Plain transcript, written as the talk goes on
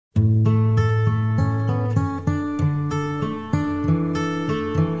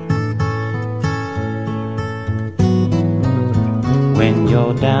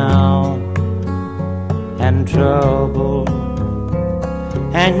you're down and troubled,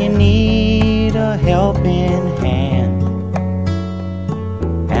 and you need a helping hand,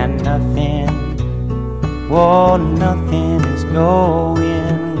 and nothing, oh, nothing is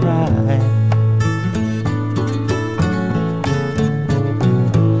going right.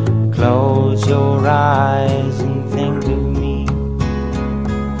 Close your eyes and think of me,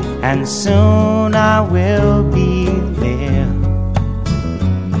 and soon I will be there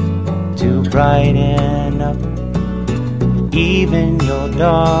to brighten up even your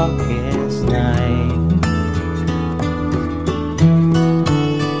darkest night.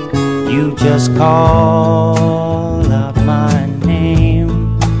 You just call out my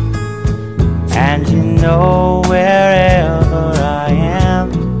name, and you know wherever I am,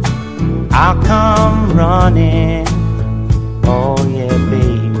 I'll come running, oh yeah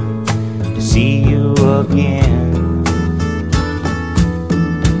babe, to see you again.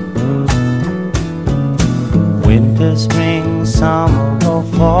 Winter, spring, summer or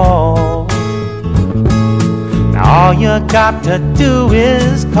fall, now all you got to do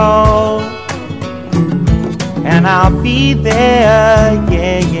is call, and I'll be there,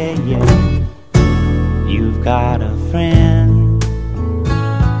 yeah, yeah, yeah. You've got a friend.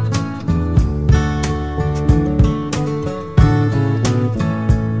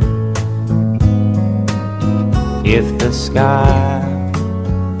 If the sky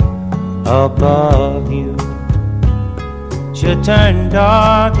above you should turn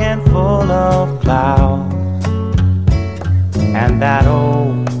dark and full of clouds, and that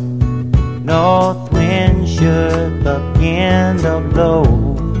old north wind should begin to blow,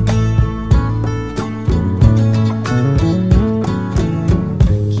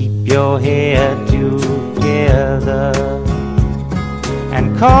 keep your head together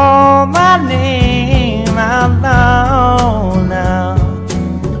and call my name out loud now.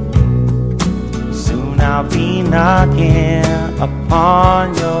 Soon I'll be knocking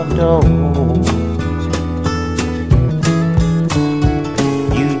upon your door.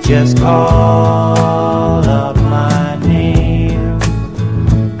 You just call up my name,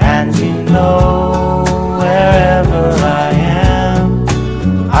 and you know wherever I am,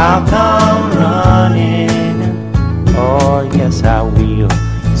 I'll come running. Oh yes, I will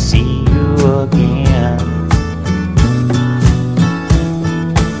see you again.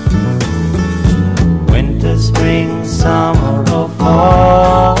 Winter, spring, summer or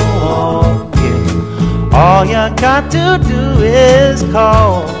fall, yeah. All you got to do is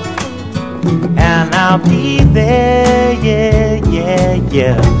call, and I'll be there, yeah, yeah,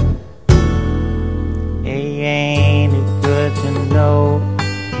 yeah. Hey, ain't it good to know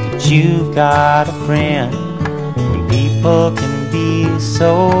that you've got a friend? People can be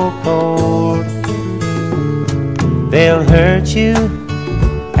so cold, they'll hurt you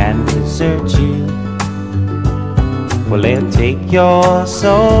and desert you. Well, they'll take your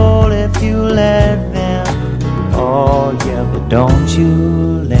soul if you let them. Oh yeah, but don't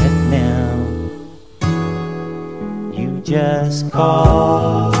you let them. You just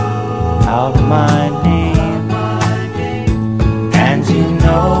call out my name, and you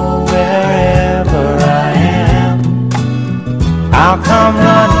know wherever I am, I'll come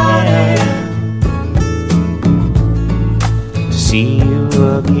running to see you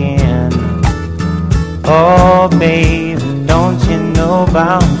again. Oh baby, don't you know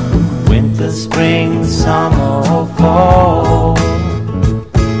about winter, spring, summer or fall?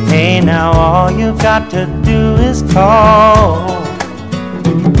 Hey now, all you've got to do is call.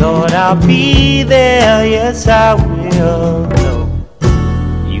 Lord, I'll be there, yes I will.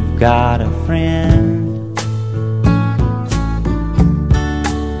 You've got a friend.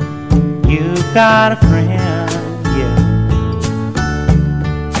 You've got a friend, yeah.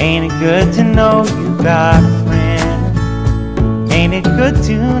 Ain't it good to know you've got a friend? Ain't it good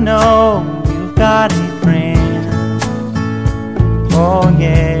to know you've got a friend? Oh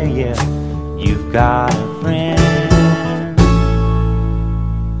yeah, yeah, you've got a friend.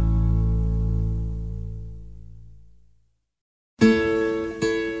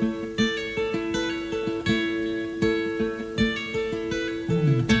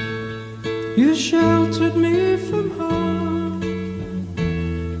 You sheltered me from harm,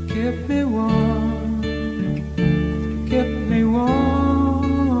 kept me warm, kept me warm.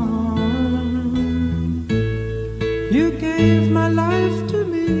 You gave my life to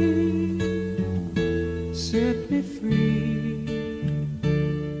me, set me free,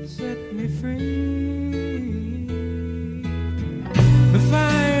 set me free. The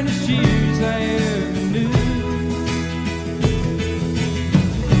finest years I ever knew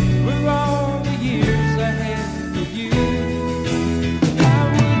were all the years I had with you.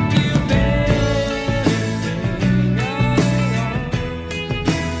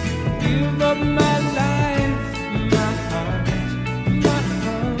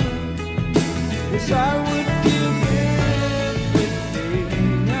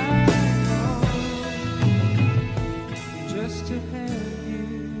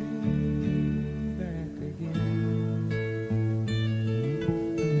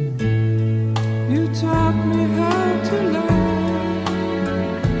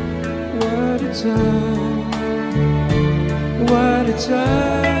 it's what it's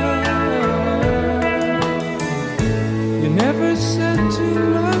You never said too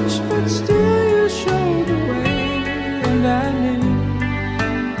much, but still you showed the way, and I knew,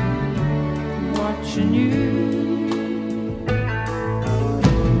 watching you,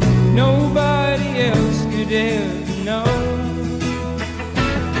 nobody else could ever know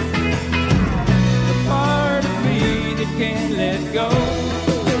the part of me that can't let go.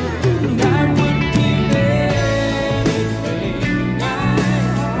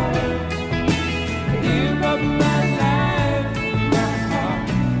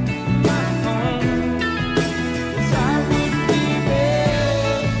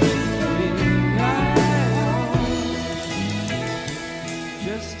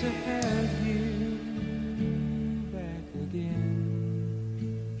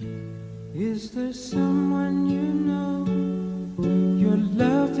 Is there someone you know, you're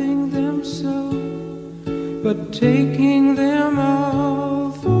loving them so, but taking them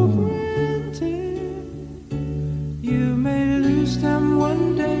all for granted? You may lose them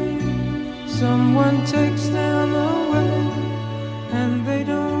one day, someone takes them away, and they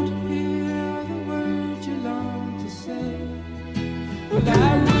don't hear the words you long to say. But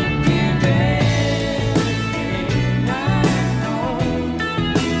I would give everything I own,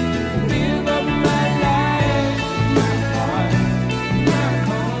 give up my life, my heart, my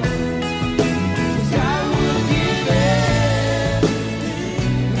home, 'cause I would give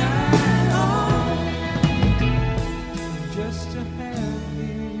everything I own just to have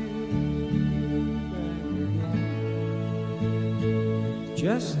you back again,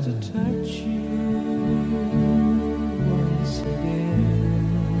 just to touch you once again.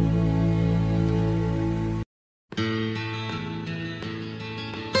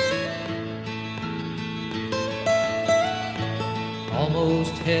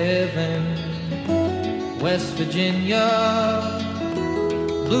 Almost heaven, West Virginia,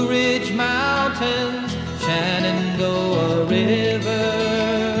 Blue Ridge Mountains, Shenandoah River.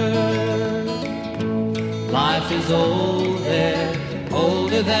 Life is old there,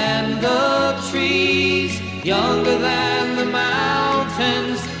 older than the trees, younger than the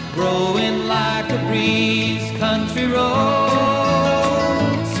mountains, growing like a breeze. Country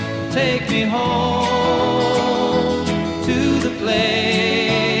roads, take me home to the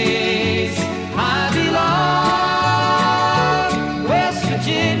place I belong, West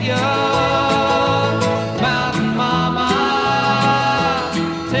Virginia, Mountain Mama,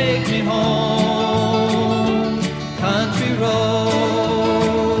 take me home, country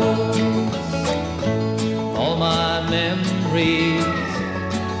roads. All my memories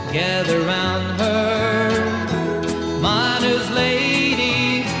gather round her, miner's lady,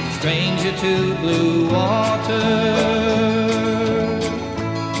 stranger to blue water,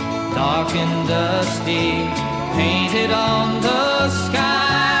 dark and dusty, painted on the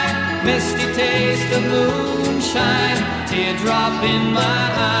sky, misty taste of moonshine, teardrop in my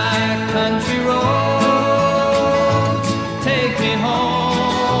eye. Country roads, take me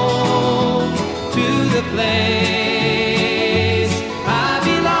home to the place I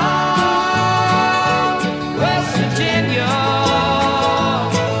belong, West Virginia,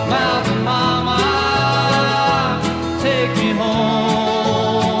 Mountain Mama, take me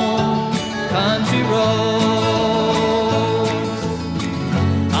home, country roads.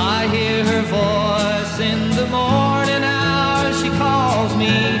 I hear her voice in the morning hours, she calls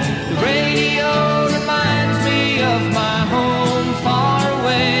me. The radio reminds me of my home far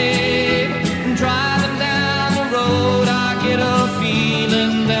away. Driving down the road, I get a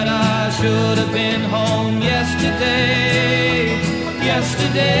feeling that I should have been home yesterday,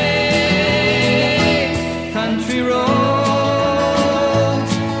 yesterday. Country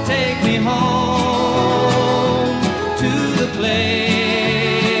roads, take me home to the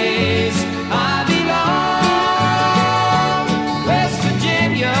place I belong, West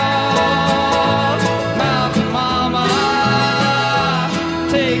Virginia, Mountain Mama,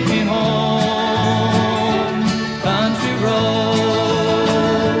 take me home, country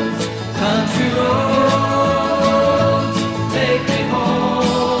roads, take me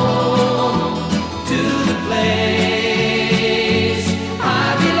home.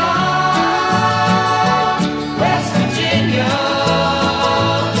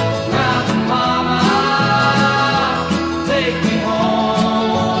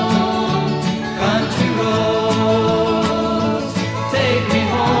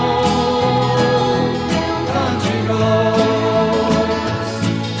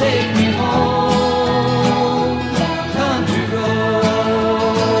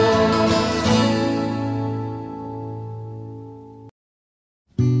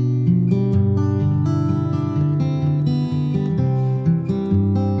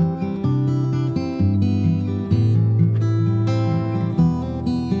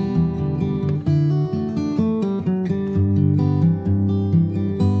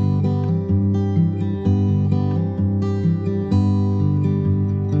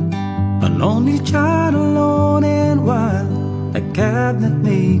 lonely child alone and wild, a cabinet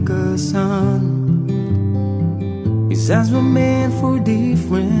maker's son. His hands were meant for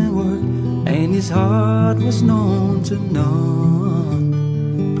different work, and his heart was known to none.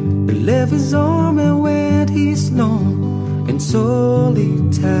 He left his home and went his lone and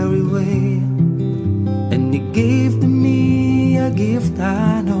solitary way, and he gave to me a gift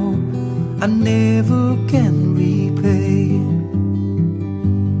I know I never can repay.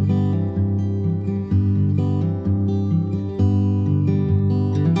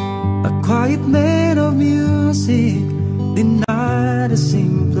 A quiet man of music, denied a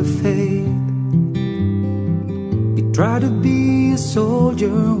simpler fate. He tried to be a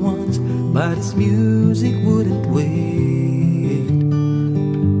soldier once, but his music wouldn't wait.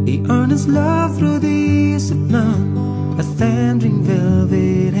 He earned his love through discipline, a thundering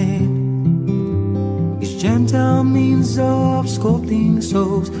velvet hand. His gentle means of sculpting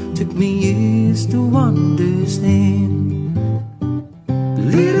souls took me years to understand. The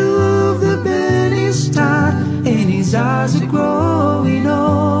leader of the band is tired, and his eyes are growing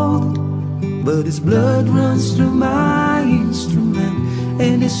old, but his blood runs through my instrument,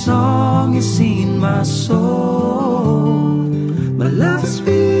 and his song is in my soul. My love has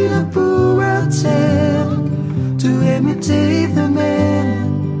been a poor attempt to imitate the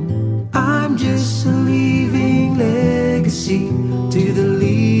man. I'm just a living legacy to the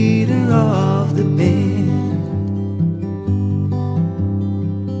leader of the band.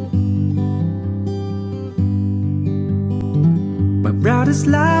 My brothers'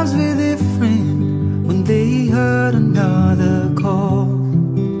 lives were different when they heard another call.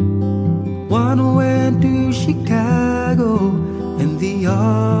 One went to Chicago and the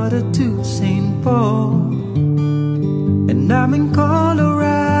other to St. Paul. And I'm in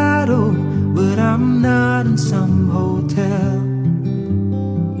Colorado, but I'm not in some hotel,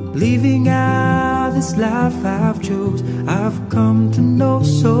 living out this life I've chose, I've come to know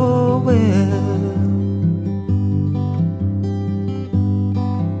so well.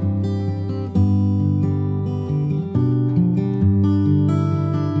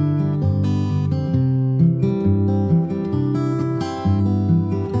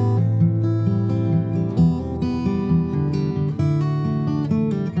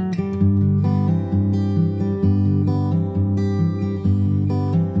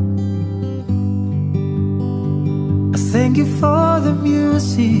 Thank you for the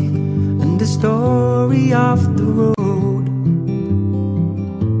music and the story of the road.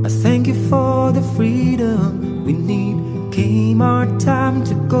 I thank you for the freedom we need, came our time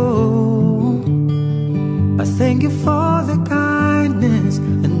to go. I thank you for the kindness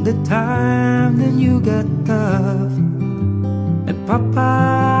and the time that you got tough. And Papa,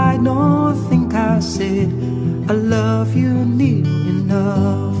 I don't think I said I love you near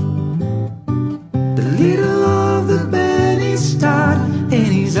enough. The leader of the band is tired,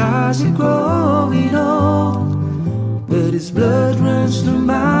 and his eyes are growing old, but his blood runs through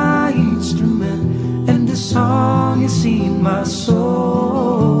my instrument, and the song is in my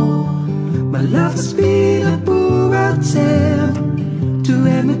soul. My love has been a poor attempt to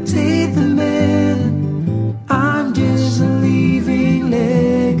imitate the man. I'm just a living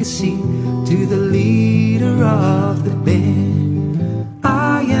legacy to the leader of the band.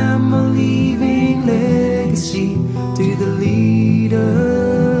 I am a living legacy to the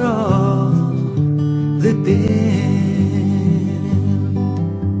leader of the band.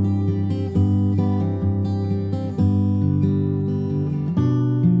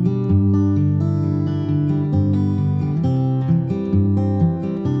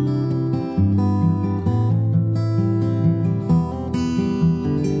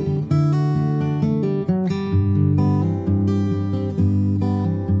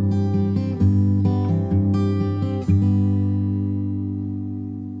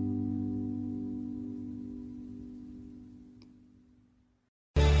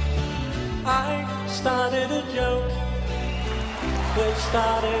 I started a joke which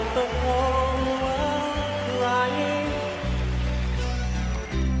started the whole world crying,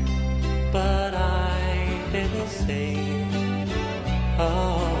 but I didn't say,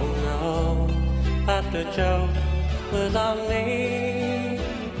 oh no, that the joke was on me.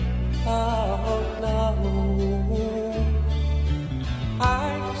 Oh no, I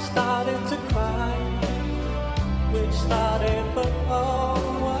started to cry, which started the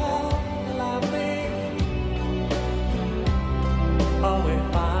whole world laughing. Oh,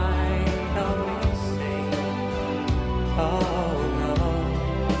 if I only say, oh no,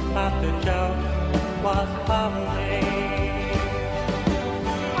 that the joke was on me.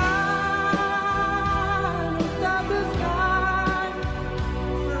 I looked at the sky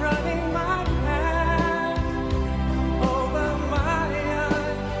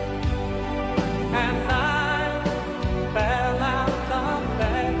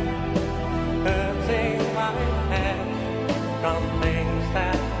things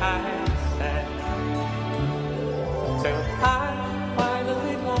that I said, till I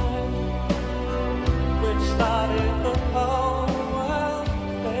finally learned which started the whole world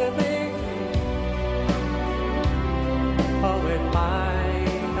living. Oh, it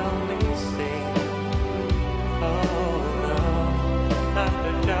might only seem, oh no, that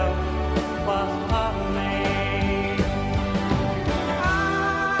the joke was on me.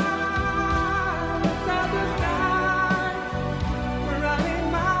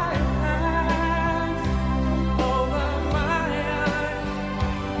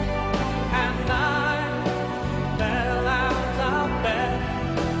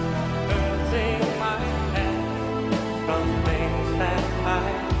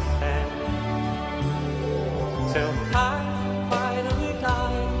 Till I finally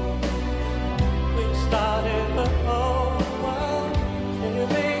died, we started the whole world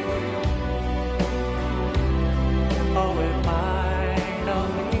living. Oh, it might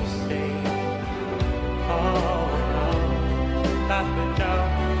only seem, oh no, that the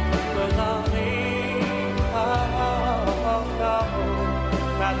joke was on me. Oh no,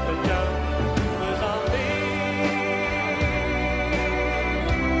 that the joke was on me.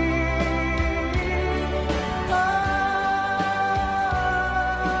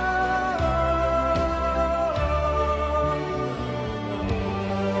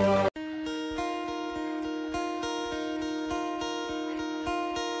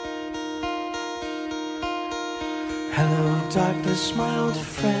 Hello, darkness, my old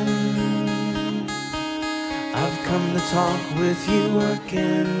friend. I've come to talk with you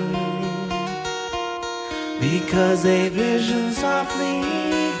again, because a vision softly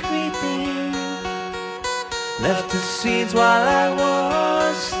creeping left its seeds while I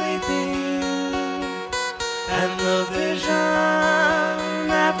was sleeping, and the vision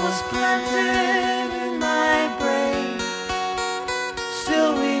that was planted in my brain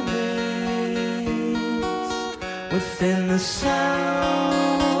still remains within the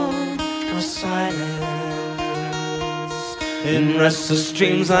sound of silence. In restless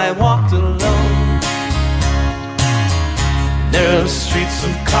dreams I walked alone, narrow streets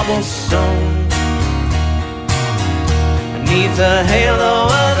of cobblestone, beneath the halo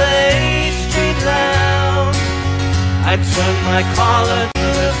of a street lamp. I turned my collar to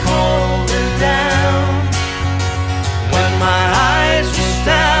the cold and down, when my eyes were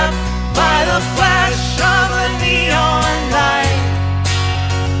stabbed by the flash of a neon light,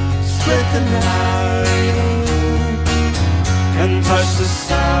 split the night and touched the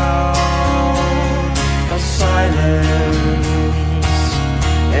sound of silence.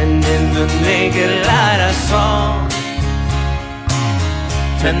 And in the naked light I saw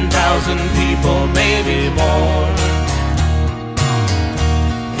 10,000 people, maybe more,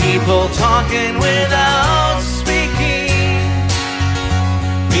 people talking without speaking,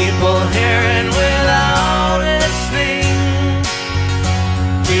 people hearing without listening,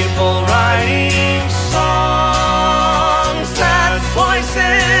 people writing songs that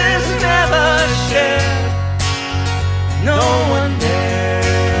voices never shared. No one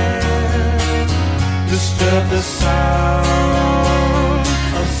dared disturb the sound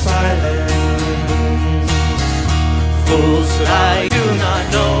of silence. Fools that I do not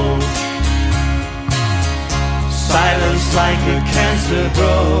know, silence like a cancer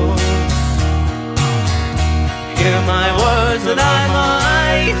grows. Hear my words that I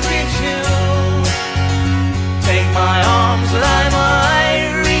might reach you, take my arms that I might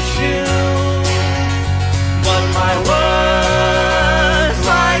reach you, but my words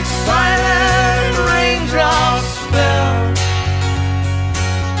like silent raindrops fell,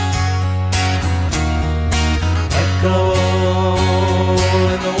 echo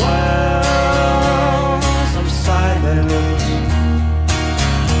in the wells of silence.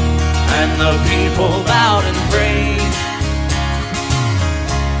 And the people bowed and prayed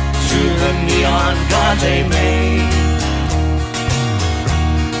to the neon god they made,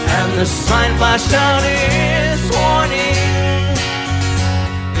 and the sign flashed out its warning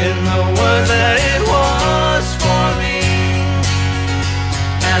in the word that it was for me.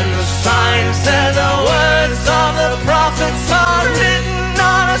 And the sign said the words of the prophets are written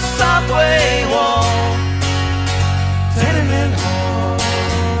on a subway wall, tenement hall,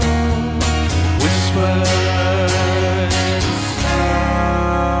 whispered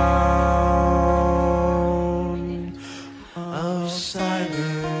sound of silence.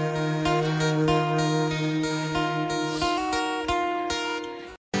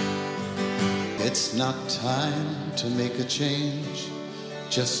 It's not time to make a change.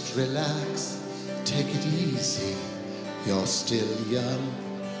 Just relax, take it easy. You're still young,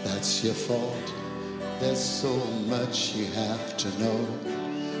 that's your fault. there's so much you have to know.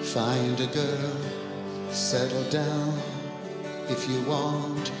 Find a girl, settle down. If you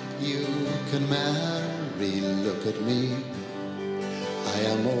want, you can marry. Look at me, I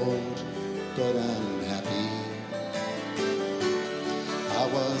am old, but I'm happy. I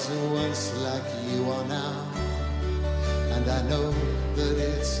was once like you are now, and I know that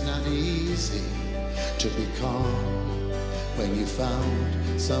it's not easy to be calm when you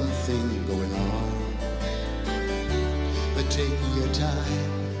found something going on. But take your time,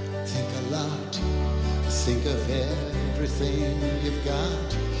 think a lot, think of everything you've got,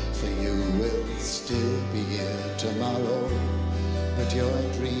 for you will still be here tomorrow, but your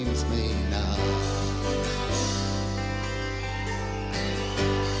dreams may not.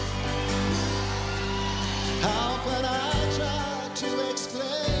 How can I try to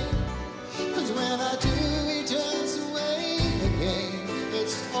explain? 'Cause when I do, he turns away again.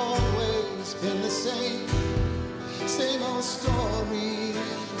 It's always been the same old story.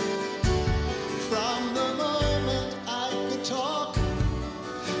 From the moment I could talk,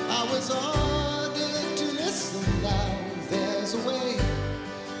 I was ordered to listen. Now there's a way,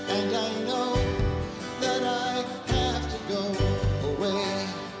 and I know that I have to go away.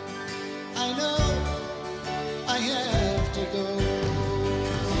 I know I have to go.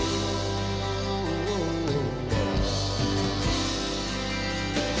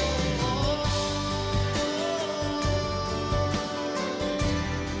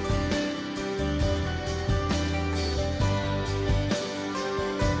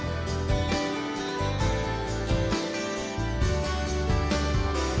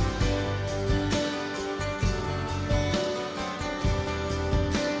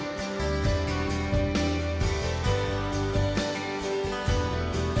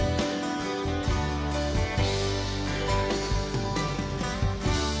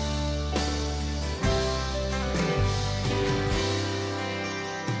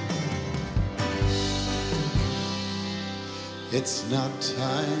 It's not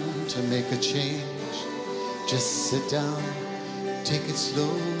time to make a change. Just sit down, take it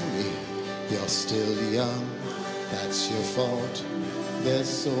slowly. You're still young, that's your fault. There's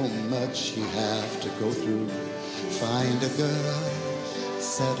so much you have to go through. Find a girl,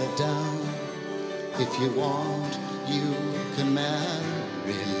 settle down. If you want, you can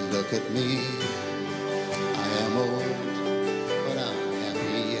marry. Look at me, I am old, but I'm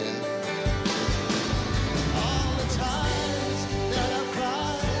happy, yeah. All the times that I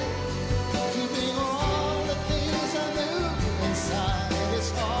cried, keeping all the things I knew inside.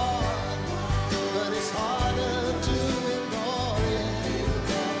 It's hard, but it's harder to ignore it.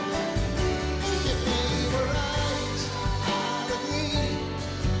 If they were right, I'd agree,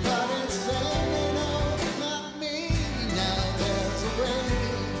 but instead they know not me. Now there's a way,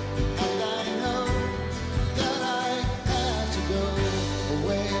 and I know that I have to go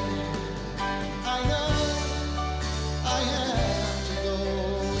away. I know I have to go.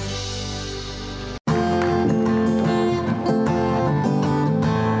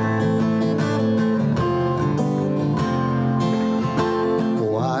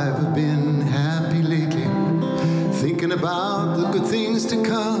 Oh, I've been happy lately, thinking about the good things to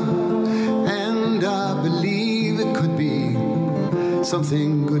come, and I believe it could be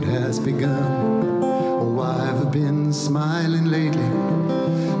something good has begun. Oh, I've been smiling lately,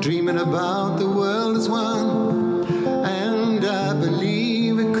 dreaming about the world as one, and I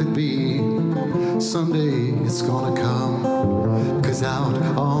believe it could be someday it's gonna come. 'Cause out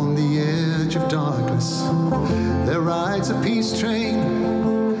on the edge of darkness there rides a peace train.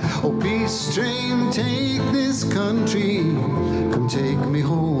 Oh, peace train, take this country, come take me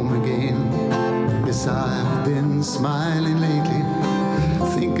home again. Yes, I've been smiling lately,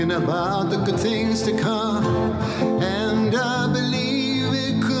 thinking about the good things to come, and I believe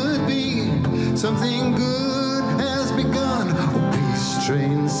it could be something good has begun. Oh, peace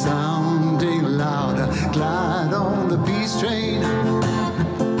train sounding louder, glide on the peace train.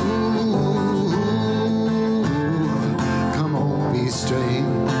 Ooh, come on, peace train.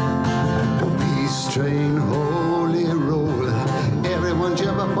 Peace train, holy roll, everyone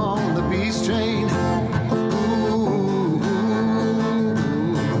jump up on the peace train. Ooh,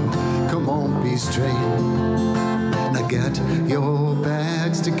 come on, peace train. Now get your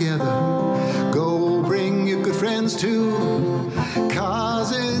bags together, go bring your good friends too,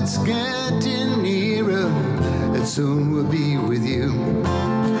 'cause it's getting nearer, and soon we'll be with you.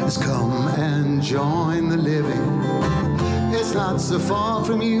 Let's come and join the living, it's not so far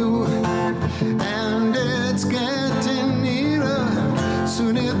from you, and it's getting nearer,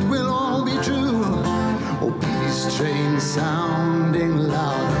 soon it will all be true. Oh, peace train sounding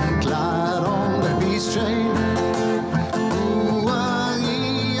loud, glide on the peace peace train. Ooh,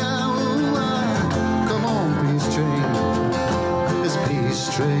 come on, peace train. This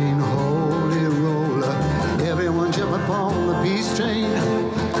peace train, holy roller. Everyone jump upon the peace train.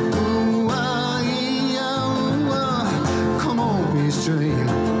 Ooh, come on, peace train.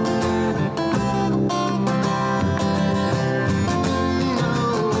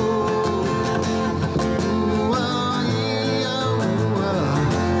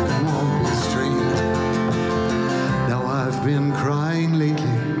 Been crying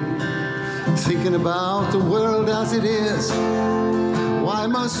lately, thinking about the world as it is. Why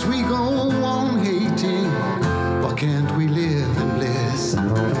must we go on hating? Why can't we live in bliss?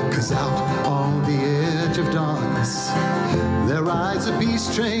 'Cause out on the edge of darkness there rides a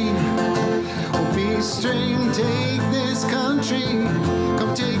peace train. Oh, peace train, take this country,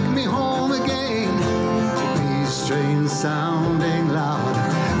 come take me home again. Peace train sounding loud,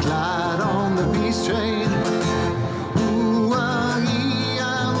 glide on the peace train.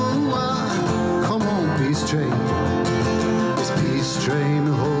 Peace train, this peace train,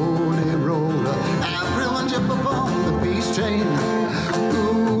 holy roller. Everyone jump upon the peace train.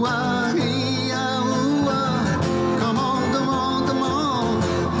 Ooh, come on, come on, come on.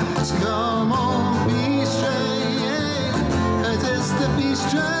 Come on, peace train. It is the peace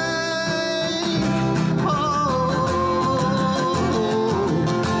train. Oh,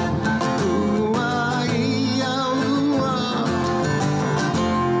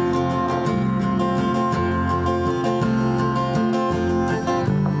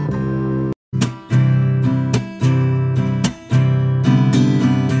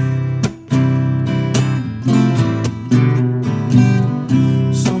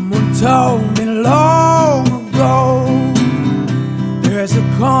 told me long ago there's a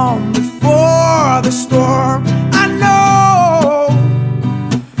calm before the storm. I know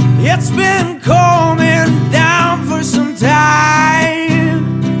it's been coming down for some time.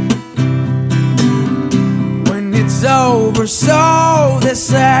 When it's over, so they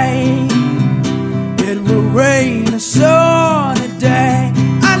say, it will rain a sunny day.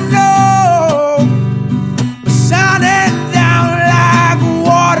 I know it's sounding down like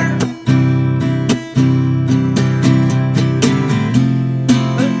water.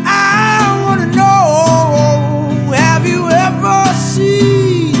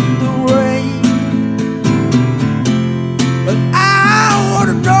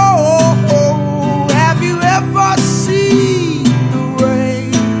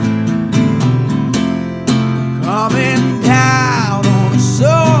 Coming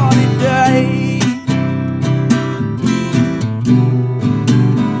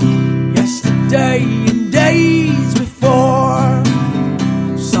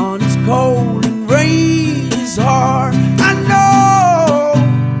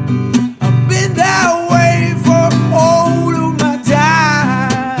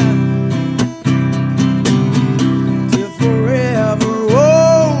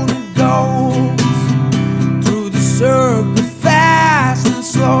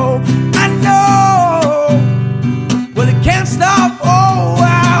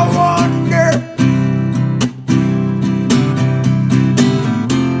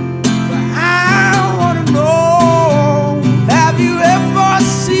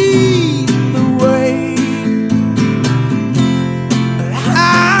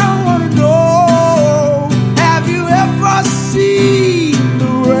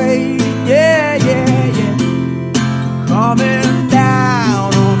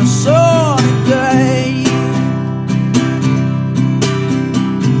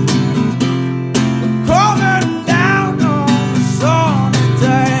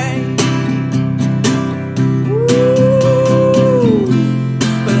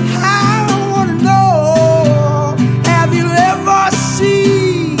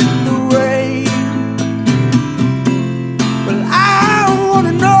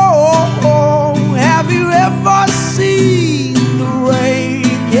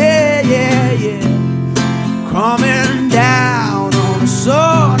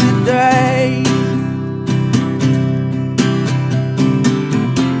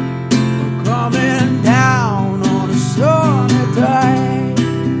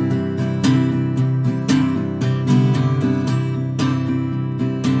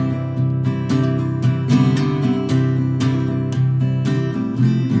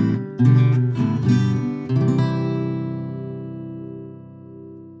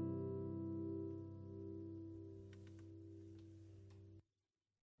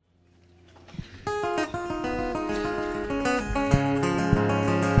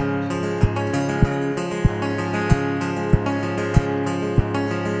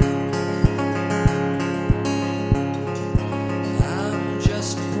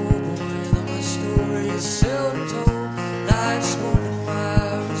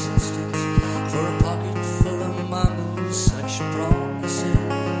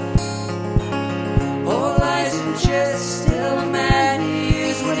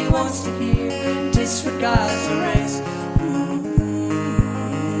wants to hear, disregards the race.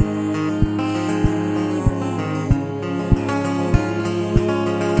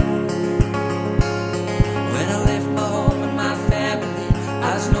 When I left my home and my family,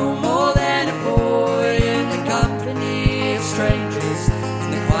 I was no more than a boy in the company of strangers,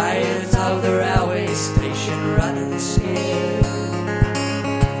 in the quiet of the railway station, running scared,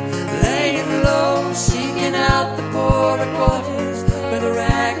 laying low, seeking out the poorer quarters where the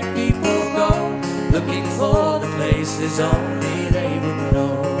ragged people go, looking for the places only they would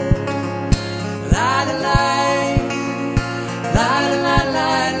know. La la la, la la la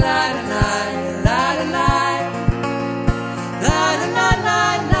la la la la la la, la la la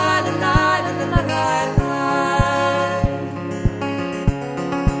la la la la la.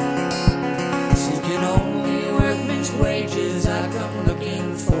 Seeking only workmen's wages, I come looking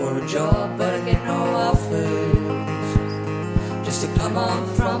for a job, but I get no offers. Just to come on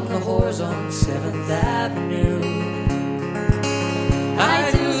from the whores on 7th Avenue. I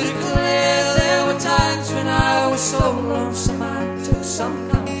do declare there were times when I was so lonesome I took some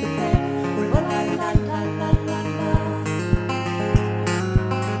comfort there. La la la la la la la.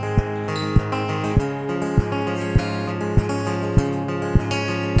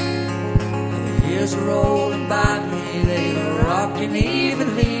 And the years are rolling by me, they are rocking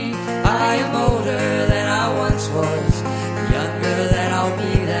evenly. I am older than I once was, younger than I'll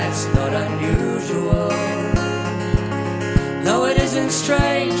be, that's not unusual. No, it isn't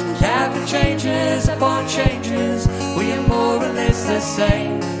strange, after changes upon changes, we are more or less the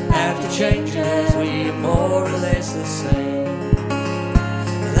same. After changes, we are more or less the same.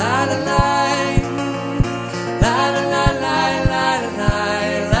 La la la, la la la la la la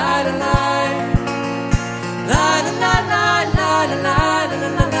la la la, la la la la la la la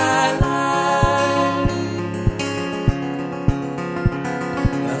la la.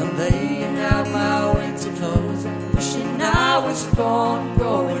 Well, I'm laying out my winter clothes, wishing I was gone,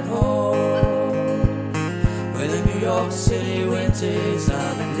 going home, where the New York City winters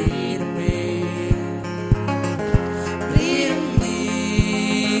are bleeding me,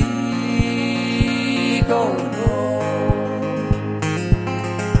 going home.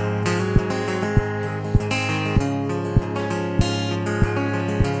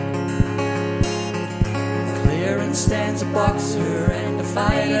 The clearance stands a boxer and a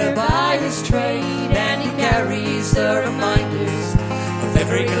fighter by his trade, and he carries the reminders of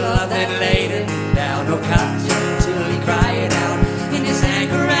every glove that laid him down or cut him till he cried out in his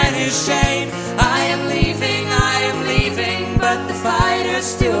anger and his shame, I am leaving, but the fighter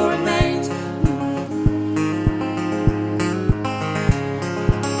still remains.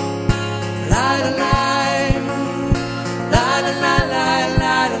 La la la, la la la la la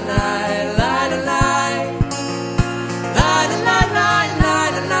la la la la la, la la la la la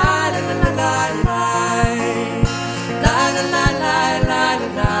la la la la la. La la la la la la la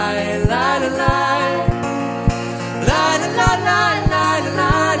la la la, la la la la la la la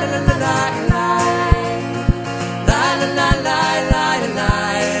la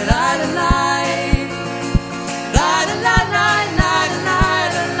la la la, la la la la la la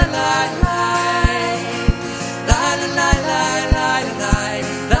la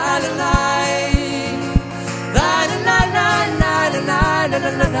la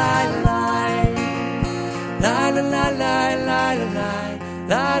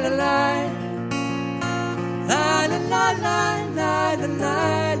la, la la la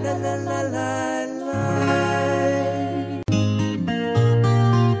la la la la la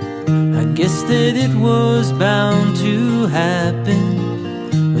I guess that it was bound to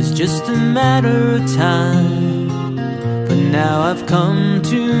happen, was just a matter of time. But now I've come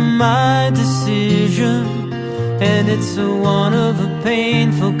to my decision, and it's a one of a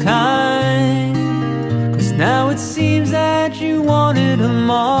painful kind. 'Cause now it seems that you wanted a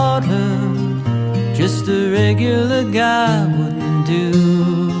martyr, just a regular guy wouldn't do.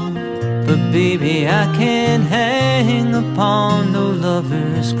 But baby, I can't hang upon no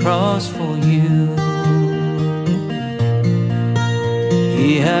lover's cross for you.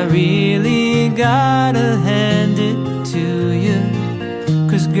 Yeah, I really gotta hand it to you,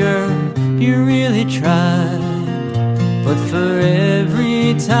 'cause girl, you really tried. But for every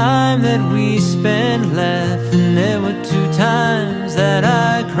time that we spent laughing, there were 2 times that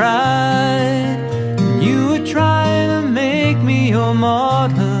I cried. And you were trying to make me your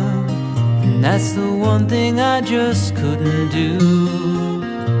martyr, and that's the one thing I just couldn't do.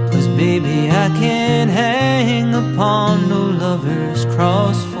 'Cause baby, I can't hang upon no lover's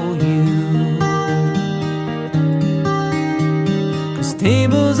cross for you. 'Cause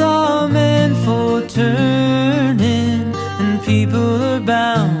tables are meant for turning, and people are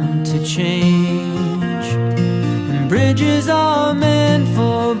bound to change, and bridges are meant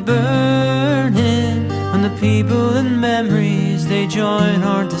for burning when the people and memories they join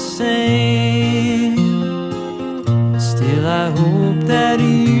aren't the same. Still I hope that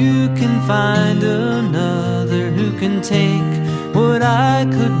you can find another who can take what I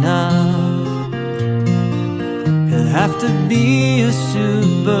could not. He'll have to be a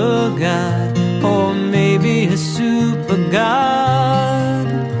super god, or maybe a super god,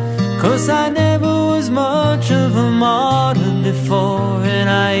 'cause I never was much of a modern before, and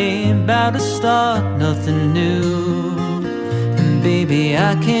I ain't about to start nothing new. And baby,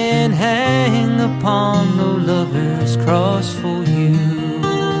 I can't hang upon no lover's cross for you,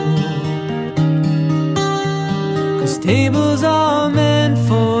 'cause tables are meant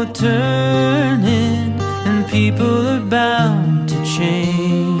for turning, and people are bound to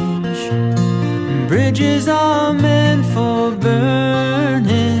change, and bridges are meant for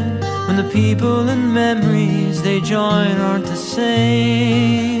burning when the people and memories they join aren't the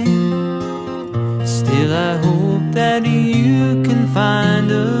same. Still I hope that you can find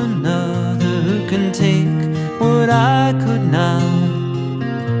another who can take what I could not.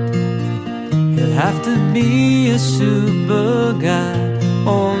 He'll have to be a super god,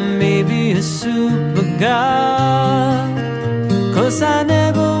 or maybe a super god, 'cause I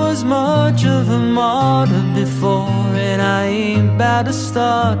never was much of a modern before, and I ain't about to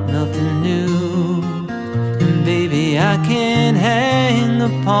start nothing new. And baby, I can't hang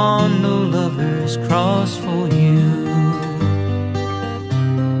upon no lover's cross for you.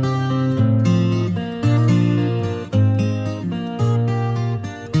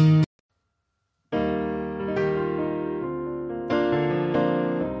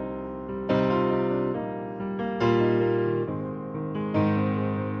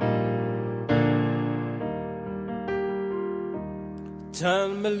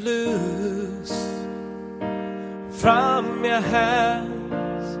 Turn me loose from your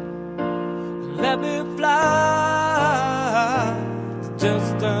hands, let me fly to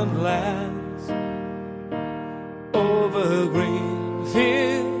distant lands, over green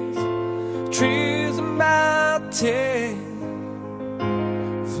fields, trees and mountains,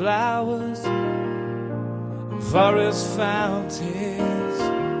 flowers and forest fountains,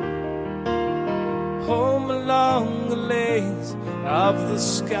 home along the lanes of the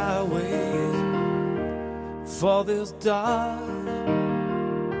skyways, for this dark,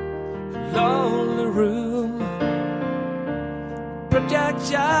 lonely room, project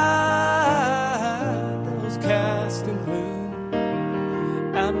shadows casting gloom,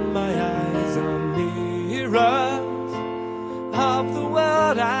 and my eyes are mirrors of the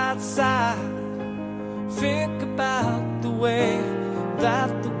world outside. Think about the way that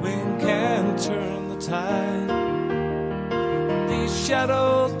the wind can turn the tide. These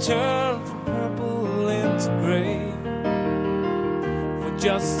shadows turn from purple into gray, for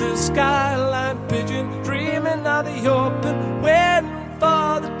just this skyline pigeon dreaming of the open, waiting for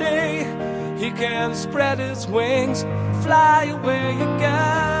the day he can spread his wings, fly away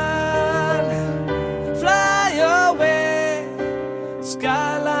again, fly away.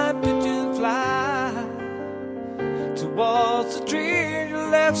 Skyline pigeon, fly towards the dream you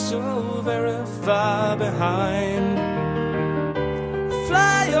left so very far behind.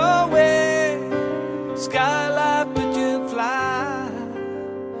 Fly away, skyline pigeon, fly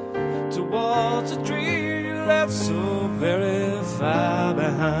towards a dream you left so very far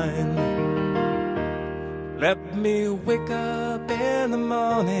behind. Let me wake up in the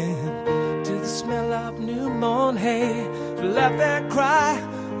morning to the smell of new mown hay, to laugh and cry,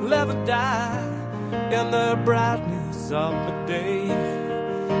 live and die in the brightness of the day.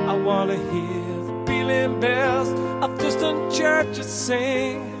 I wanna hear the pealing bells of distant churches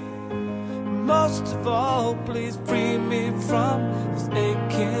sing. Most of all, please free me from this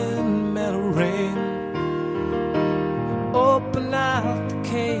aching metal ring. Open out the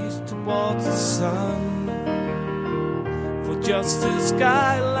cage towards the sun, for just a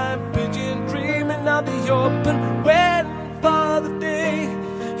skyline pigeon dreaming of the open, waiting for the day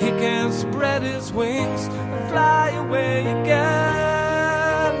he can spread his wings and fly away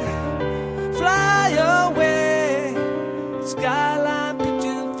again. Fly away, skyline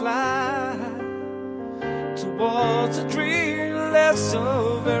pigeon, fly towards a dream left so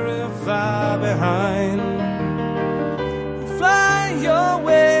very far behind. Fly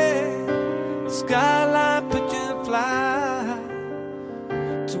away, skyline pigeon, fly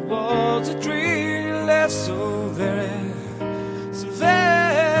towards a dream left so very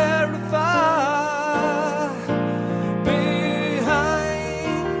far behind.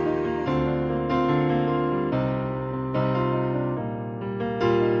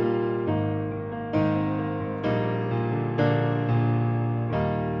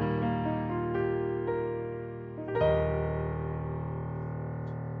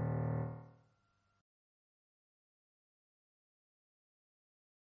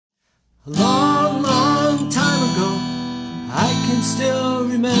 A long, long time ago, I can still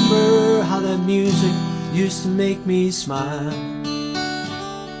remember how that music used to make me smile.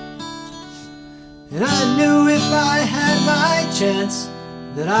 And I knew if I had my chance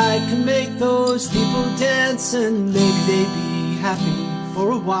that I could make those people dance, and maybe they'd be happy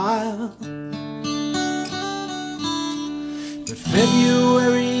for a while. But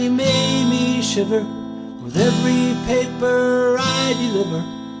February made me shiver with every paper I deliver.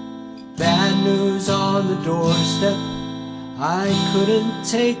 Bad news on the doorstep, I couldn't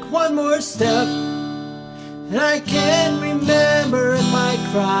take one more step. And I can't remember if I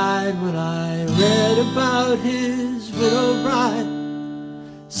cried when I read about his widow bride.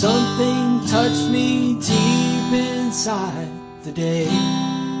 Something touched me deep inside the day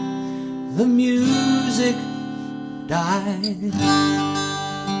the music died.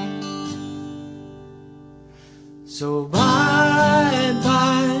 So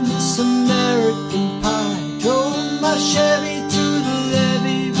bye-bye, Miss American Pie. Drove my Chevy to the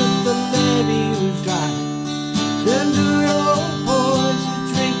levee, but the levee was dry. Them good old boys were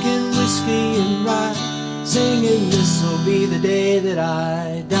drinking whiskey and rye, singing, this'll be the day that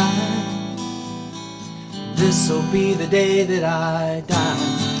I die. This'll be the day that I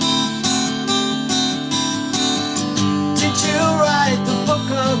die. Did you write the book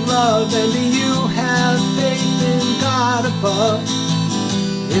of love, and do you have faith in God above?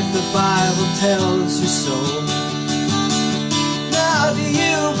 If the Bible tells you so. Now do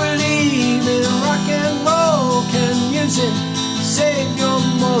you believe in rock and roll? Can music save your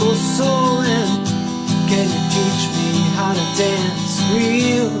mortal soul? And can you teach me how to dance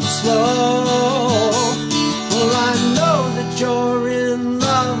real slow? Well, I know that you're in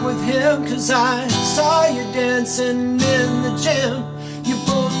love with him, 'cause I saw you dancing in the gym. You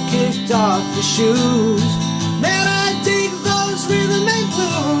both kicked off your shoes. Man, I dig those rhythm and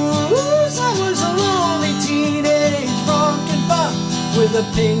blues. I was a lonely teenage rockin' buck with a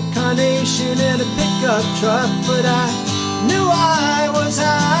pink carnation and a pickup truck, but I knew I was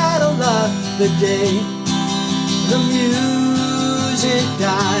out of luck the day the music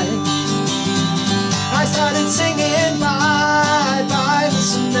died. I started singing bye-bye,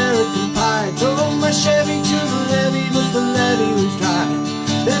 Miss American Pie. Drove my Chevy to the levee, but the levee was dry.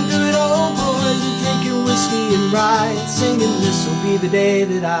 Them good old boys were drinking whiskey and rye, singing, this'll be the day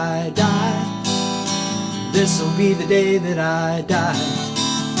that I die. This'll be the day that I die.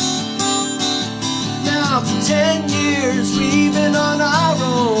 Now for 10 years we've been on our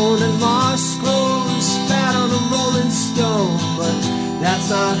own, and moss grows fat on a rolling stone, but that's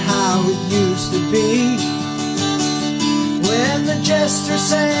not how it used to be. When the jester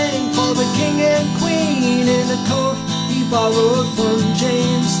sang for the king and queen in a coat he borrowed from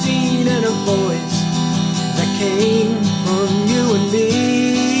James Dean, and a voice that came from you and me.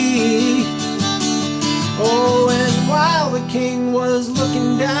 Oh, and while the king was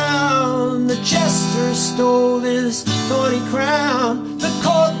looking down, the jester stole his thorny crown. The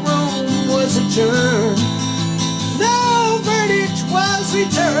courtroom was adjourned, no verdict was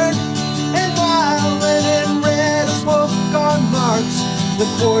returned, and while Lennon read a book on Marx, the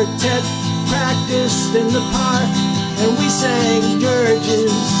quartet practiced in the park, and we sang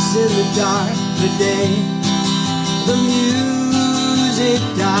dirges in the dark the day the music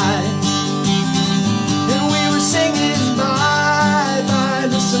died. And we were singing bye-bye,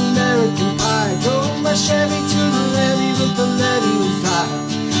 Miss American Pie. Drove my Chevy to the levee, but the levee was dry.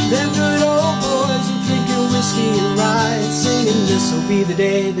 Them good old boys were drinking whiskey and rye, singing, this'll be the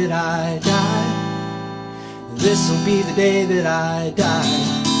day that I die. This'll be the day that I die.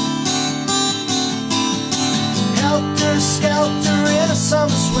 Helter-skelter in a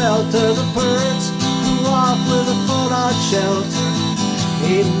summer swelter, the birds flew off with a fallout shelter,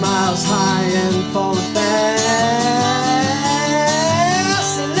 8 miles high and falling fast.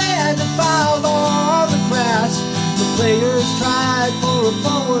 They land and filed on the grass. The players tried for a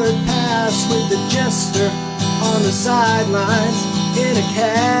forward pass, with the jester on the sidelines in a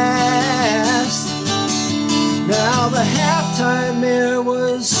cast. Now the halftime air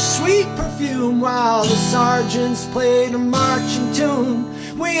was sweet perfume, while the sergeants played a marching tune.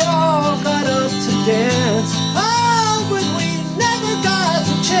 We all got up to dance, oh, but we never got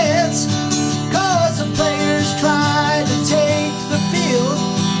the chance, 'cause the players tried to take the field.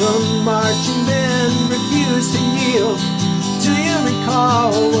 The marching band refused to yield. Do you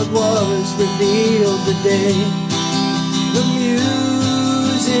recall what was revealed the day the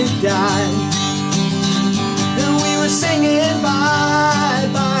music died? And we were singing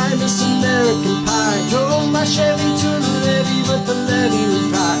bye-bye, Miss American Pie. Drove my Chevy to the levee, but the levee was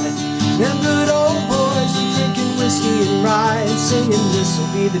dry. Them good old boys were drinking whiskey and and ride, singing, this'll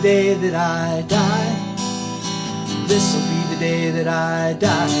be the day that I die. This'll be the day that I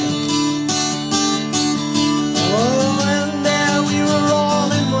die. Oh, and there we were all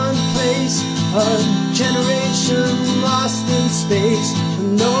in one place, a generation lost in space,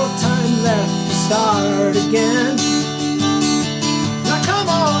 and no time left to start again. Now come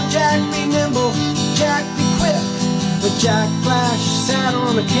on, Jack, be nimble, Jack, be quick. But Jack Flash sat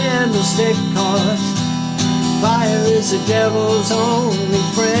on a candlestick, 'cause fire is the devil's only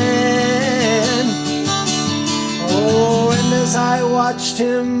friend. Oh, and as I watched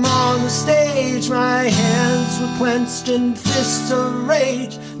him on the stage, my hands were clenched in fists of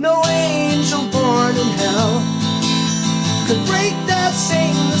rage. No angel born in hell could break that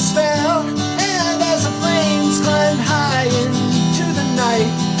Satan's spell. And as the flames climbed high into the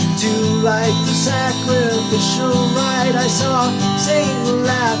night to light the sacrificial rite, I saw Satan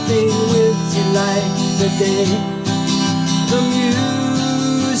laughing with delight the day the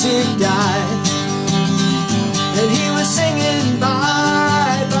music died. And he was singing,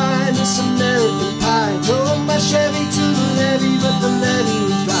 bye, bye, Miss American Pie. Drove my Chevy to the levee, but the levee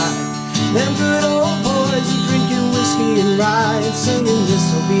was dry. Them good old boys are drinking whiskey and rye, singing,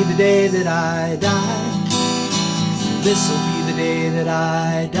 this'll be the day that I die. This'll be the day that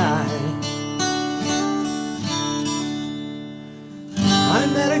I die. I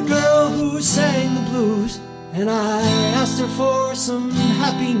met a girl who sang the blues, and I asked her for some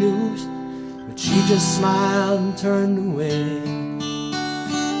happy news, but she just smiled and turned away.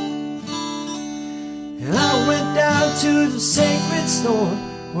 And I went down to the sacred store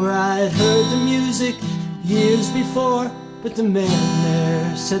where I'd heard the music years before, but the man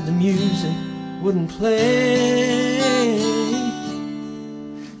there said the music wouldn't play.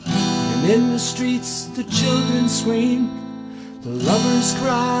 And in the streets the children screamed, the lovers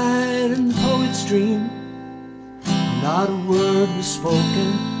cried and the poets dreamed. Not a word was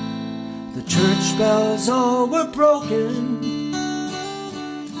spoken, the church bells all were broken.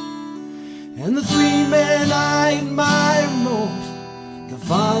 And the three men I admire most, the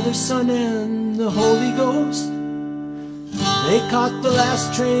Father, Son, and the Holy Ghost, they caught the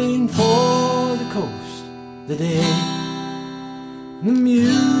last train for the coast the day the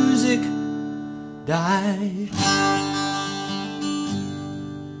music died.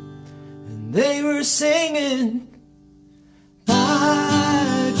 And they were singing,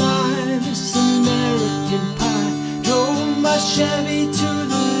 bye, bye, Miss American Pie. Drove my Chevy to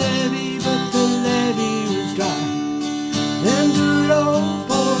the levee, but the levee was dry. Them good old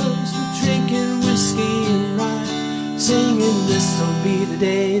boys were drinking whiskey and rye, singing, this'll be the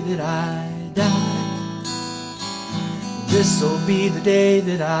day that I die. This'll be the day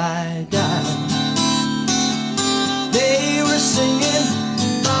that I die. They were singing,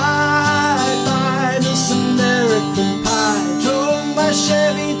 bye, bye, Miss American Pie. Drove my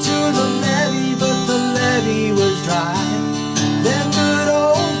Chevy to the levee, but the levee was dry. Them good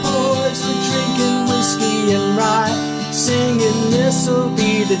old boys were drinking whiskey and rye, singing, this'll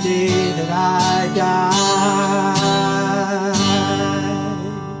be the day that I die.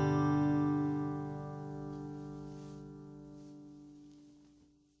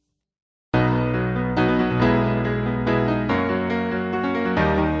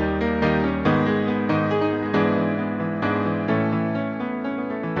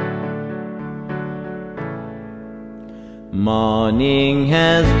 Morning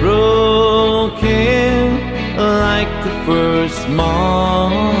has broken like the first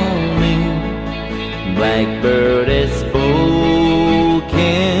morning. Blackbird has spoken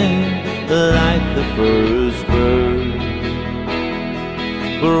like the first bird.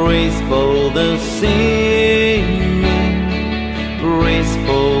 Praise for the singing, praise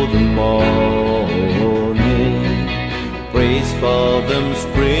for the morning, praise for them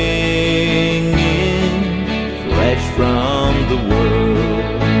springing fresh from the world.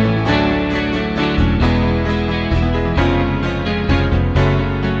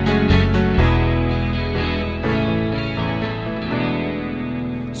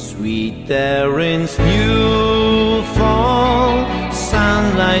 Sweet Erin's new fall,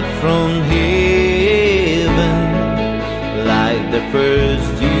 sunlight from heaven, like the first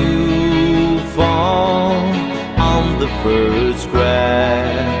dew fall on the first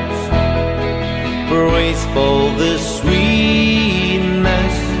grass. Praise for the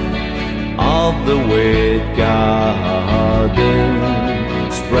sweetness of the wet garden,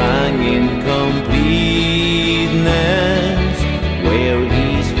 sprang in completeness where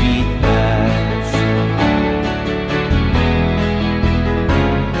his feet pass.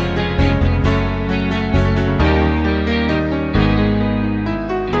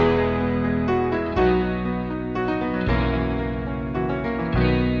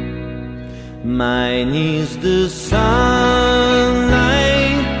 Mine is the sunlight,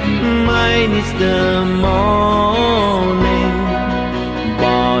 mine is the morning,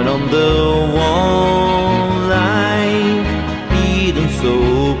 born on the wall like Eden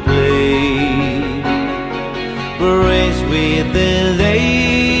so played. Praise with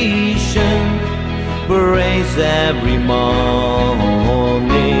elation, praise every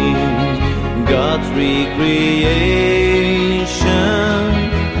morning, God's recreation,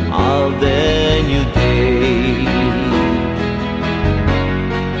 all the new day.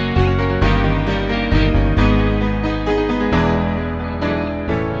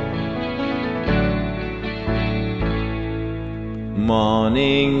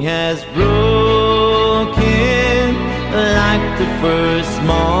 Morning has broken like the first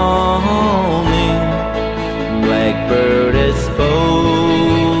morning. Blackbird has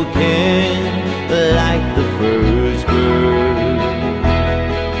spoken like the first bird.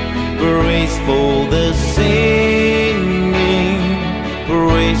 Praise for the singing,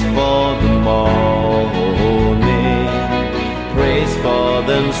 praise for the morning, praise for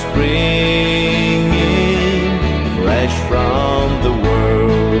them springing fresh from the world.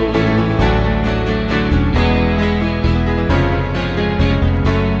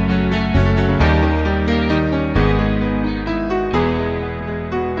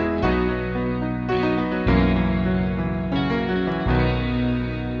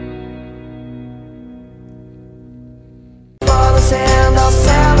 Father's hand, I'll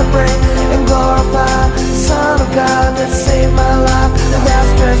celebrate and glorify the Son of God that saved my life. The last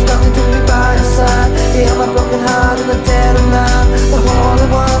stretched out to me by his side. Heal my broken heart in the dead of night. The Holy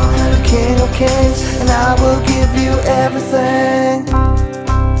One, the King of Kings, and I will give you everything.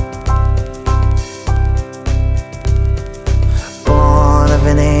 Born of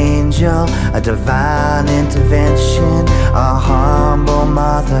an angel, a divine intervention, a humble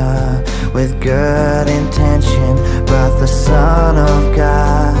mother with good intention, but the Son of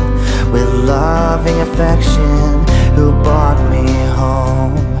God with loving affection, who brought me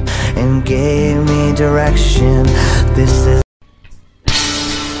home and gave me direction. This is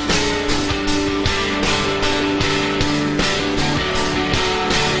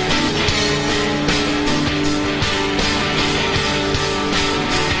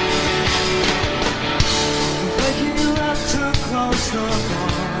Waking you up to close the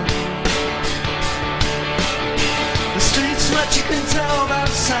door. The streets what you can tell by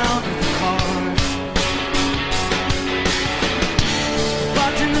the sound of the cars.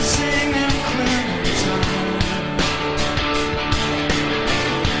 Watching the singing Clementine.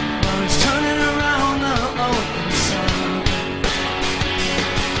 While it's turning around the open sun.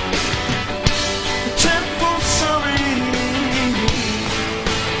 The temple sorry.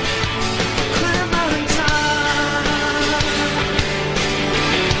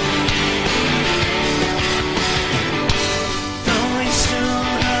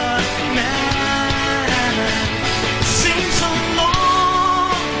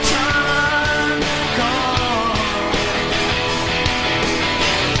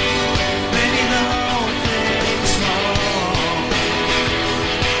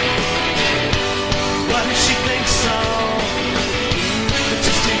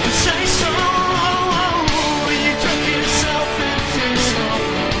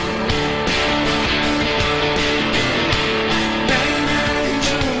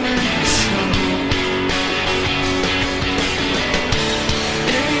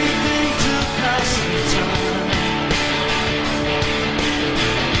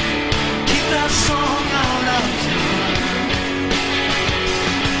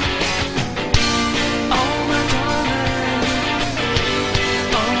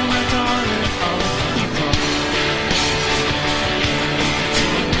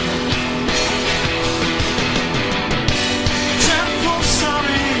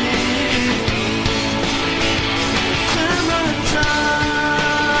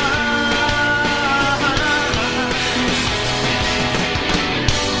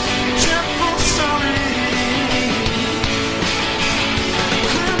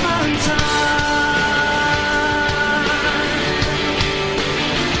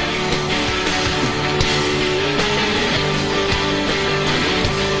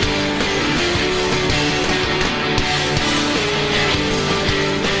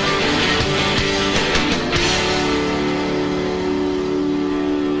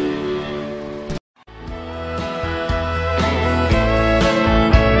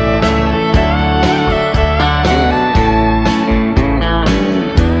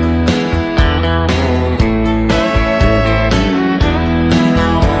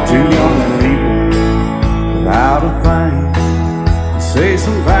 say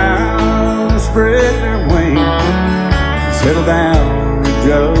some vows spread their wings, settle down with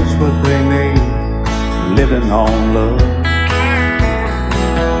just what they need, living on love.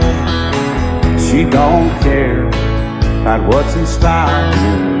 She don't care about what's in style,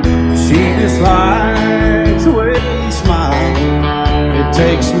 she just likes the way you smile. It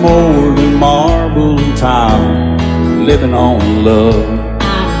takes more than marble and tile, living on love.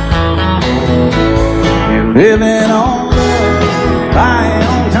 You're living on love, buying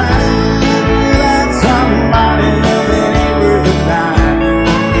on time, without somebody loving ain't worth a dime.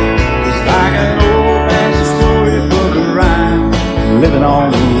 It's like an old-fashioned storybook of rhyme, living on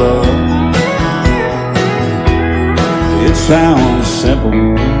love. It sounds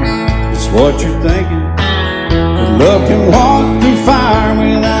simple, it's what you're thinking. But love can walk through fire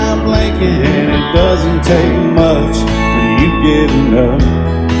without blinking, and it doesn't take much when you get enough,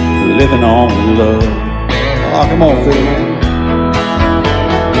 living on love. Oh, come on, Phil, man.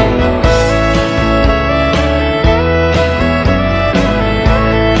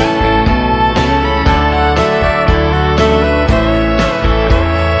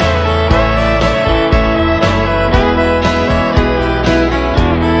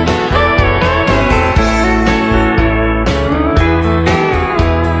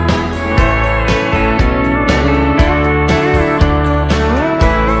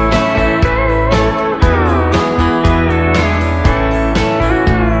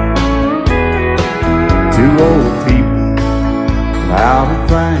 Old people, I'll be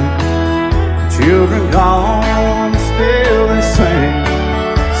frank, children gone, still they sing,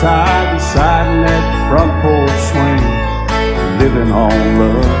 side by side in that front porch swing, living on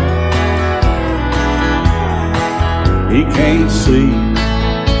love. He can't see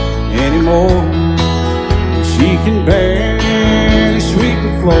anymore, she can barely sweep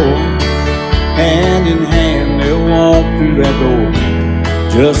the floor. Hand in hand they'll walk through that door,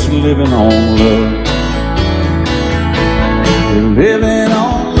 just living on love. We're living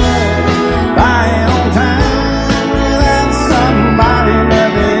on love, buying on time, without somebody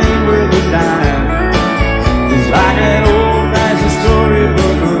loving ain't worth a dime. It's like an old-fashioned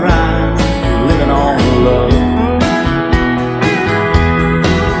storybook of rhyme, living on love.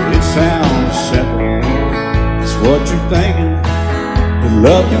 It sounds simple, it's what you're thinking. But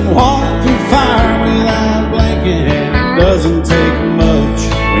love can walk through fire without blinking, and it doesn't take much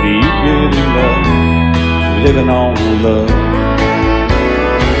when you get in love, living on love.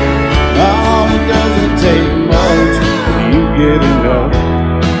 Oh, it doesn't take much when you get enough,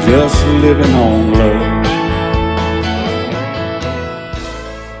 just living on love.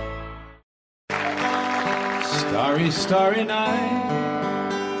 Starry, starry night,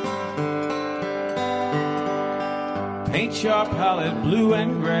 paint your palette blue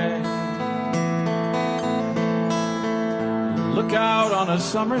and gray. Look out on a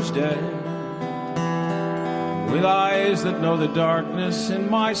summer's day, with eyes that know the darkness in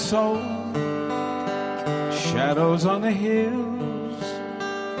my soul. Shadows on the hills,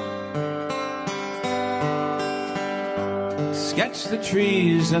 sketch the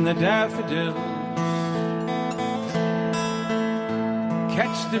trees and the daffodils,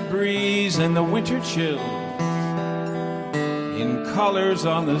 catch the breeze and the winter chill, in colors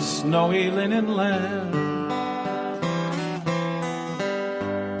on the snowy linen land.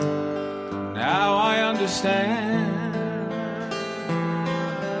 Now I understand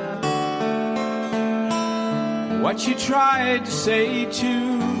what you tried to say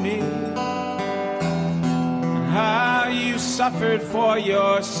to me, and how you suffered for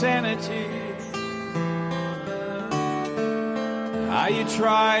your sanity, how you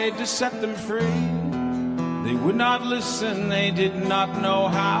tried to set them free. They would not listen, they did not know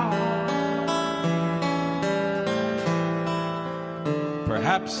how.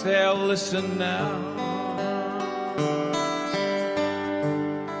 Perhaps they'll listen now.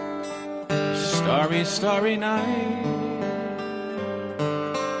 Starry, starry night,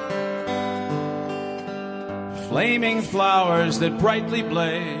 flaming flowers that brightly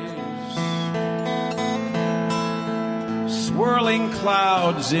blaze, swirling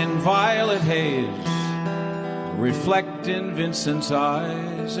clouds in violet haze, reflect in Vincent's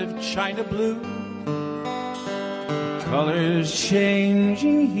eyes of china blue, colors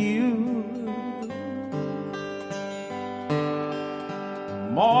changing hue.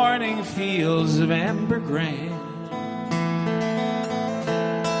 Morning fields of amber grain,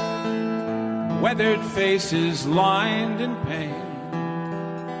 weathered faces lined in pain,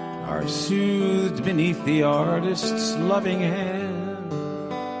 are soothed beneath the artist's loving hand.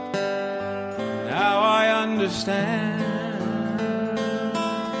 Now I understand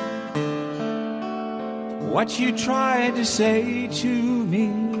what you tried to say to me,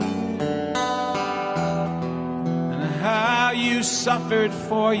 you suffered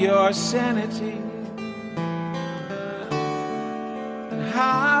for your sanity, and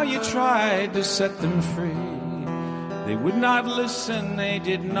how you tried to set them free. They would not listen, they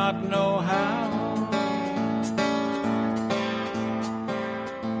did not know how.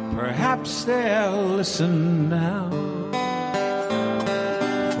 Perhaps they'll listen now,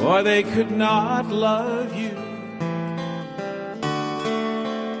 for they could not love you.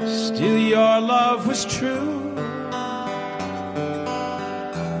 Still your love was true,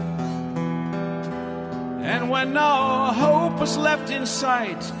 and when no hope was left in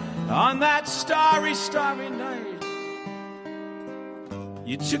sight on that starry, starry night,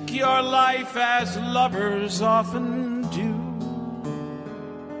 you took your life as lovers often do.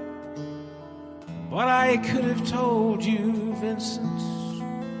 But I could have told you, Vincent,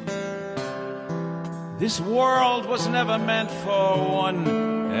 this world was never meant for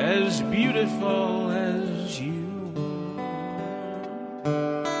one as beautiful as you.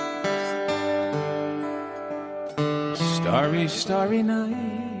 Starry, starry night,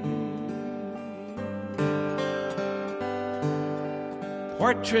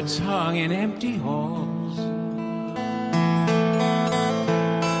 portraits hung in empty halls,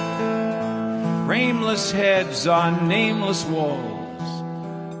 frameless heads on nameless walls,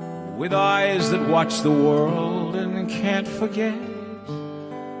 with eyes that watch the world and can't forget,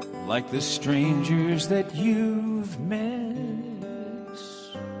 like the strangers that you've met.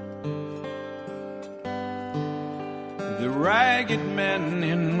 The ragged men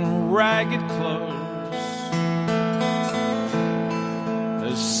in ragged clothes,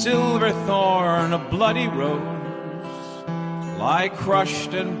 a silver thorn, a bloody rose, lie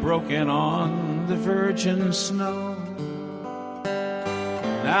crushed and broken on the virgin snow.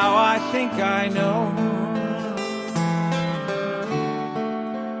 Now I think I know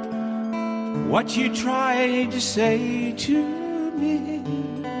what you tried to say to me,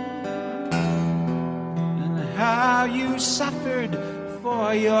 and how you suffered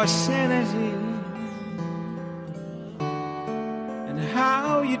for your sanity, and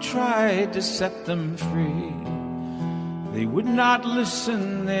how you tried to set them free. They would not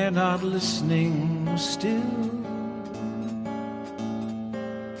listen, they're not listening still.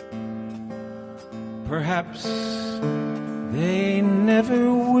 Perhaps they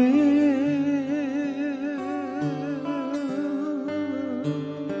never will.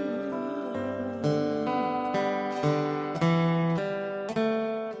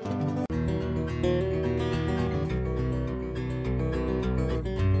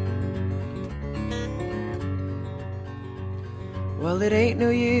 Well, it ain't no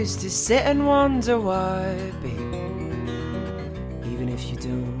use to sit and wonder why, babe, even if you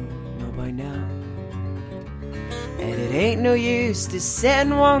don't know by now. And it ain't no use to sit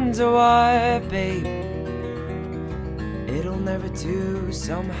and wonder why, babe, it'll never do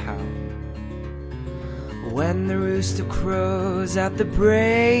somehow. When the rooster crows at the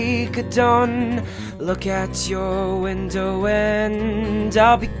break of dawn, look at your window and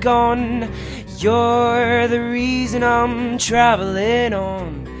I'll be gone. You're the reason I'm traveling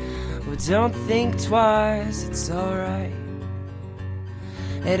on. Well, don't think twice, it's alright.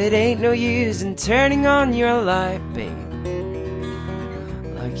 And it ain't no use in turning on your light, babe,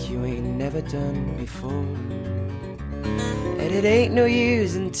 like you ain't never done before. And it ain't no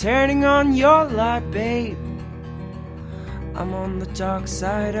use in turning on your light, babe, I'm on the dark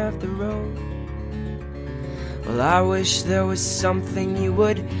side of the road. Well, I wish there was something you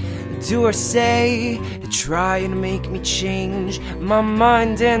would do or say to try and make me change my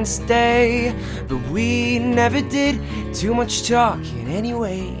mind and stay. But we never did too much talking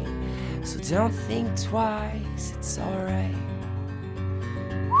anyway, so don't think twice, it's alright.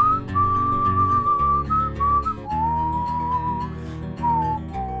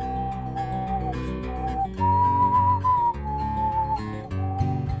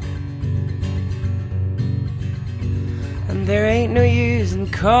 There ain't no use in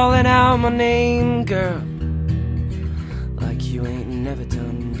calling out my name, girl, like you ain't never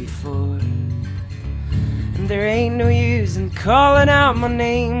done before. And there ain't no use in calling out my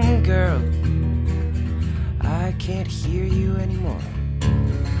name, girl, I can't hear you anymore.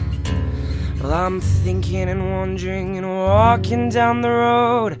 Well, I'm thinking and wondering and walking down the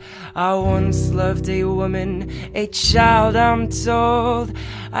road. I once loved a woman, a child, I'm told.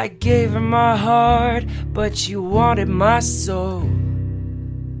 I gave her my heart, but you wanted my soul.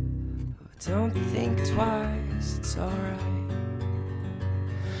 Don't think twice, it's alright.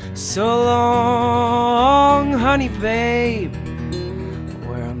 So long, honey babe,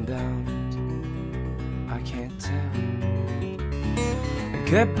 where I'm bound, I can't tell.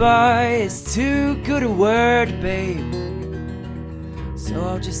 Goodbye is too good a word, babe, so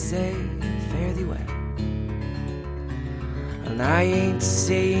I'll just say fare thee well. And I ain't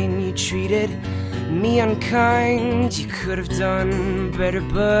saying you treated me unkind, you could have done better,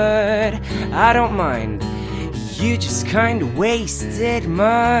 but I don't mind. You just kinda wasted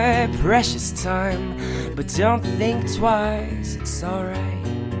my precious time, but don't think twice, it's alright.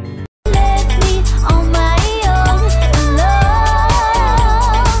 Left me on my own, alone,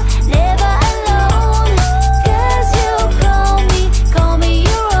 never alone, 'cause you call me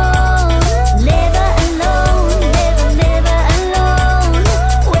your own. Never alone, never alone,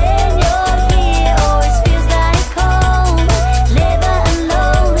 when you're here always feels like home. Never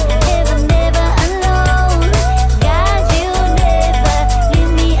alone, never alone, God, you never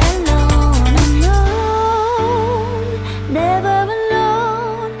leave me alone. Never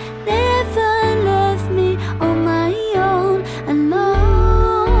alone, never left me on my own,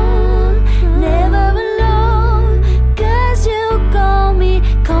 alone, never alone, 'cause you call me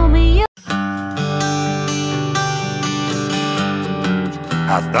your.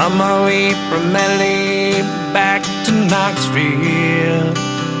 I found my way from LA back to Knoxville.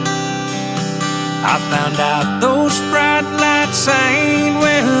 I found out those bright lights ain't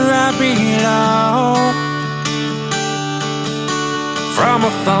where I belong. From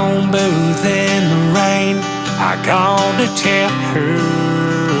a phone booth in the rain, I called to tell her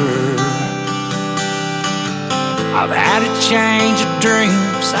I've had a change of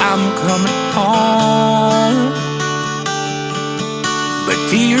dreams, I'm coming home. But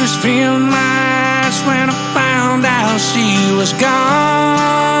tears filled my eyes when I found out she was gone.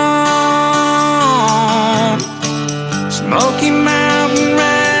 Smoky Mountain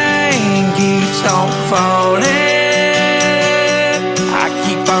rain keeps on falling. I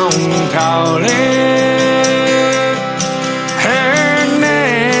keep on calling her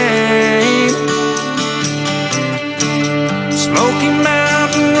name. Smoky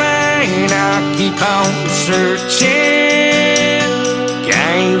Mountain rain, I keep on searching.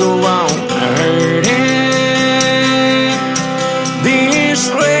 Can't go on hurting this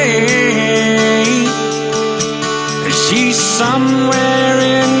way. She's somewhere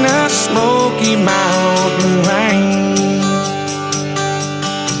in the Smoky Mountain rain.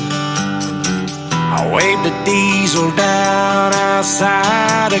 I waved the diesel down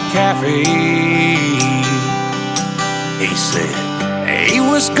outside a cafe. He said he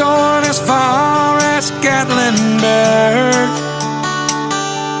was going as far as Gatlinburg.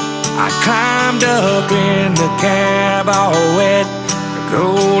 I climbed up in the cab all wet,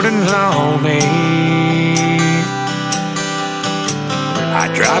 cold and lonely. I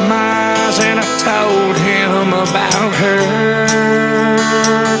dried my eyes and I told him about her.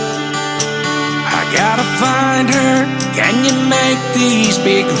 I gotta find her. Can you make these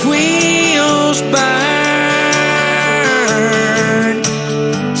big wheels burn?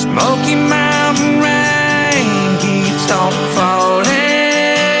 Smoky Mountain rain keeps on falling.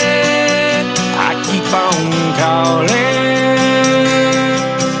 I keep on calling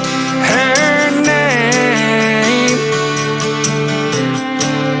her name.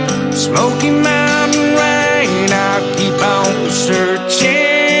 Smoky Mountain rain, I keep on searching.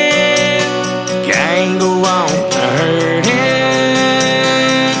 Can't go on hurting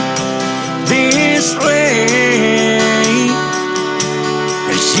this way.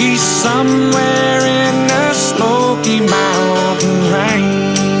 She's somewhere in the Smoky Mountain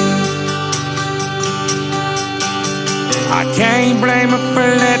rain. I can't blame her for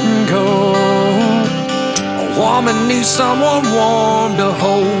letting go. A woman needs someone warm to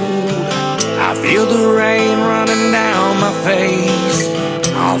hold. I feel the rain running down my face.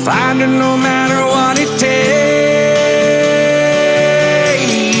 I'll find her no matter what it takes.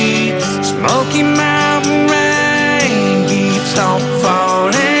 Smoky Mountain rain keeps on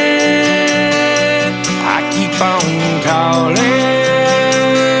falling. I keep on calling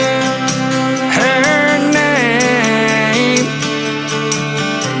her name.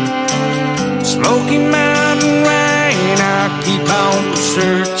 Smoky Mountain rain, I keep on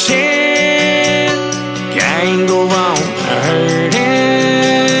searching. Can't go on hurting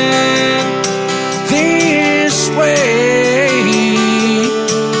this way.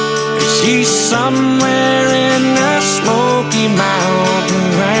 She's somewhere in the Smoky Mountain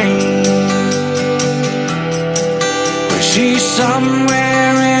rain. She's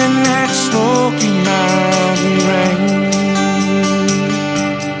somewhere in that Smoky Mountain rain.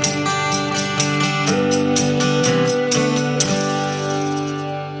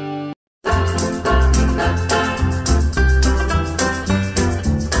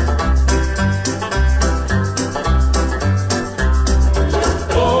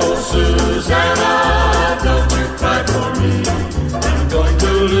 Oh, Susana,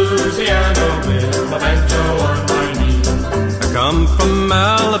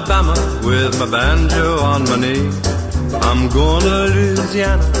 my banjo on my knee. I'm going to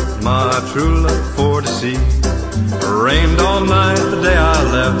Louisiana, my true love for to see. Rained all night the day I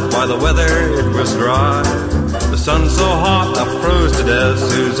left, while the weather it was dry. The sun so hot I froze to death.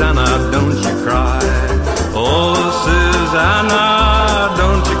 Susana, don't you cry. Oh, Susana,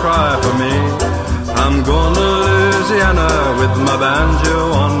 don't you cry for me. I'm going to Louisiana with my banjo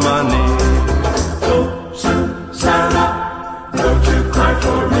on my knee. Oh, Susana, don't you cry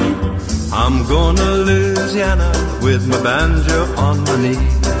for me. I'm going to Louisiana with my banjo on my knee.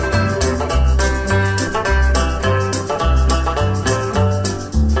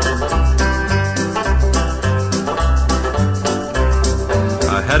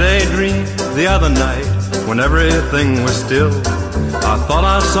 I had a dream the other night when everything was still. I thought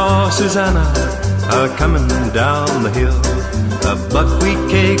I saw Susana coming down the hill. A buckwheat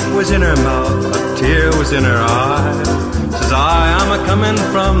cake was in her mouth, a tear was in her eye. Says I'm a-coming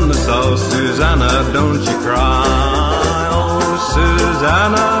from the south, Susana, don't you cry. Oh,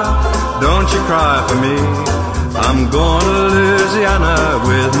 Susana, don't you cry for me. I'm going to Louisiana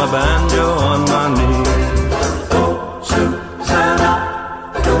with my banjo on my knee. Oh, Susana,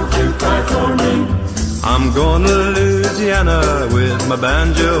 don't you cry for me. I'm going to Louisiana with my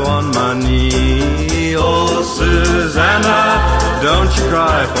banjo on my knee. Oh, Susana, don't you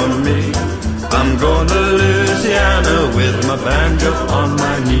cry for me. I'm going to Louisiana with my banjo on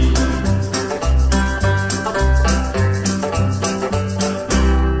my knee.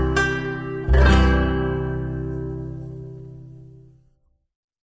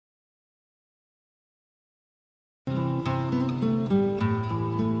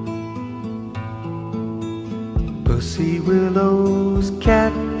 Pussywillows,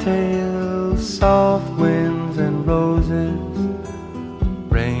 cattails, soft winds and roses,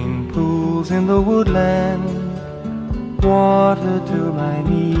 rain pools in the woodland, water to my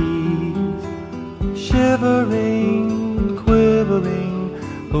knees, shivering, quivering,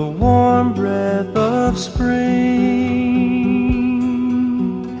 the warm breath of spring.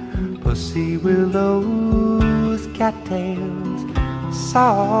 Pussywillows, cattails,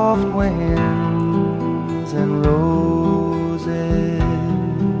 soft winds and roses,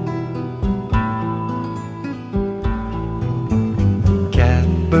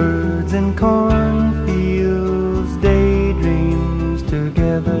 catbirds and cornfields, daydreams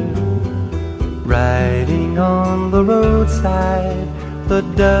together, riding on the roadside, the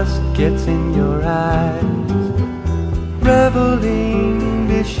dust gets in your eyes, reveling,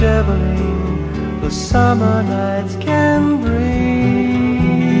 disheveling, the summer nights can bring.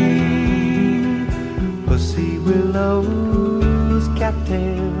 Pussywillows,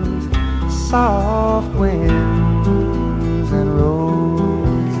 cattails, soft winds and roses.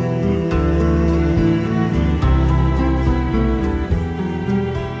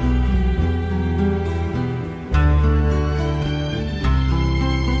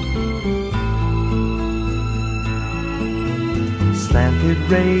 Slanted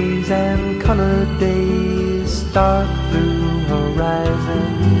rays and colored days, dark blue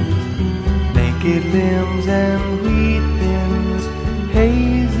horizons, naked limbs and wheat bins,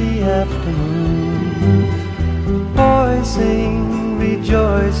 hazy afternoons. Boys sing,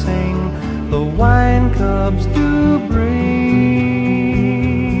 rejoicing, the wine cups do bring.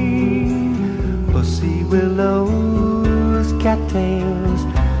 Pussywillows, cattails,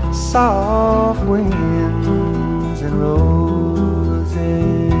 soft winds and roses.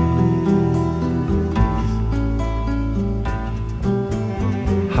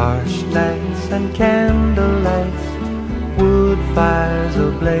 Harsh lights and candlelights, wood fires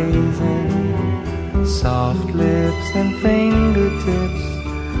ablazing, soft lips and fingertips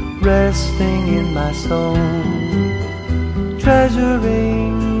resting in my soul,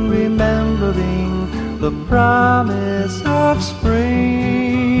 treasuring, remembering the promise of spring.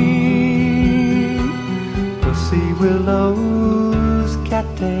 Pussywillows,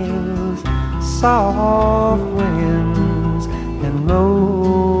 cattails, soft winds and roses,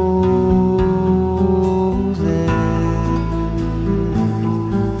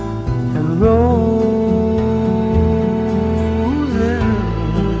 and roses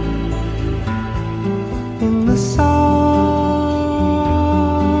in the soft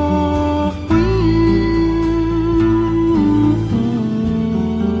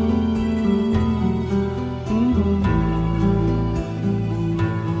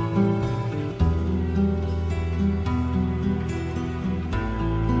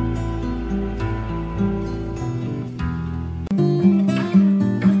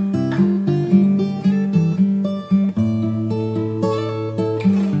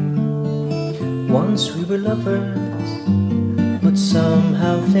Once we were lovers, but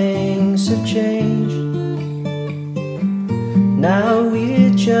somehow things things have changed. Now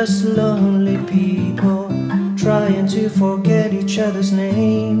we're just lonely people trying to forget each other's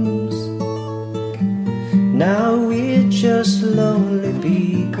names. Now we're just lonely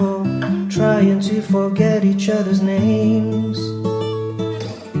people trying to forget each other's names.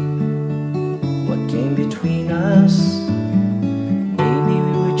 What came between us? Maybe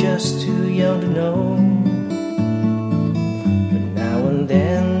we were just too young to know. But now and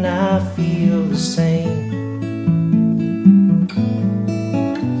then I feel the same.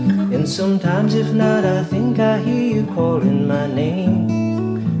 And sometimes if not, I think I hear you calling my name.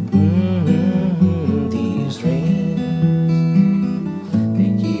 These rains,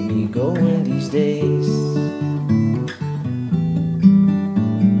 they keep me going these days.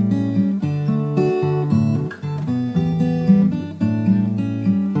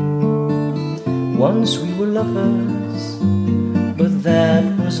 Once we were lovers, but that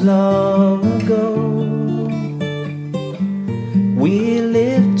was long ago. We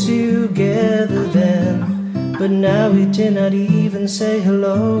lived together then, but now we did not even say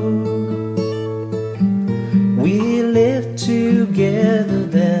hello. We lived together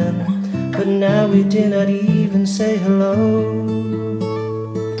then, but now we did not even say hello.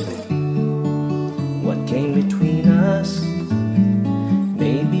 What came between us?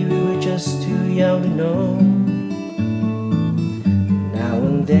 Maybe we were just too young to know. Now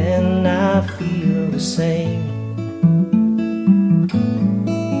and then I feel the same.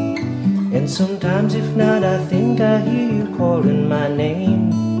 And sometimes if not, I think I hear you calling my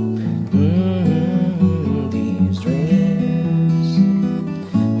name. These rains,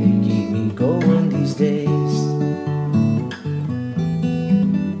 they keep me going these days.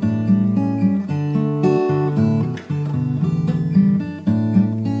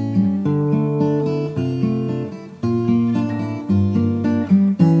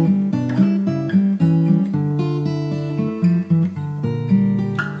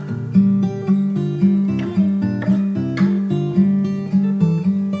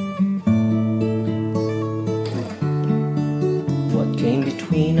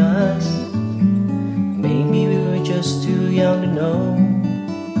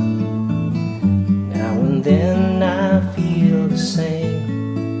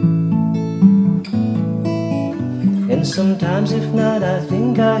 Sometimes if not, I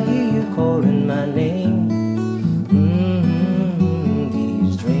think I hear you calling my name.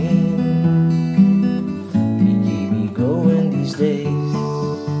 These dreams, they keep me going these days.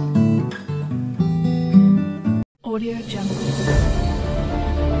 Audio Jungle.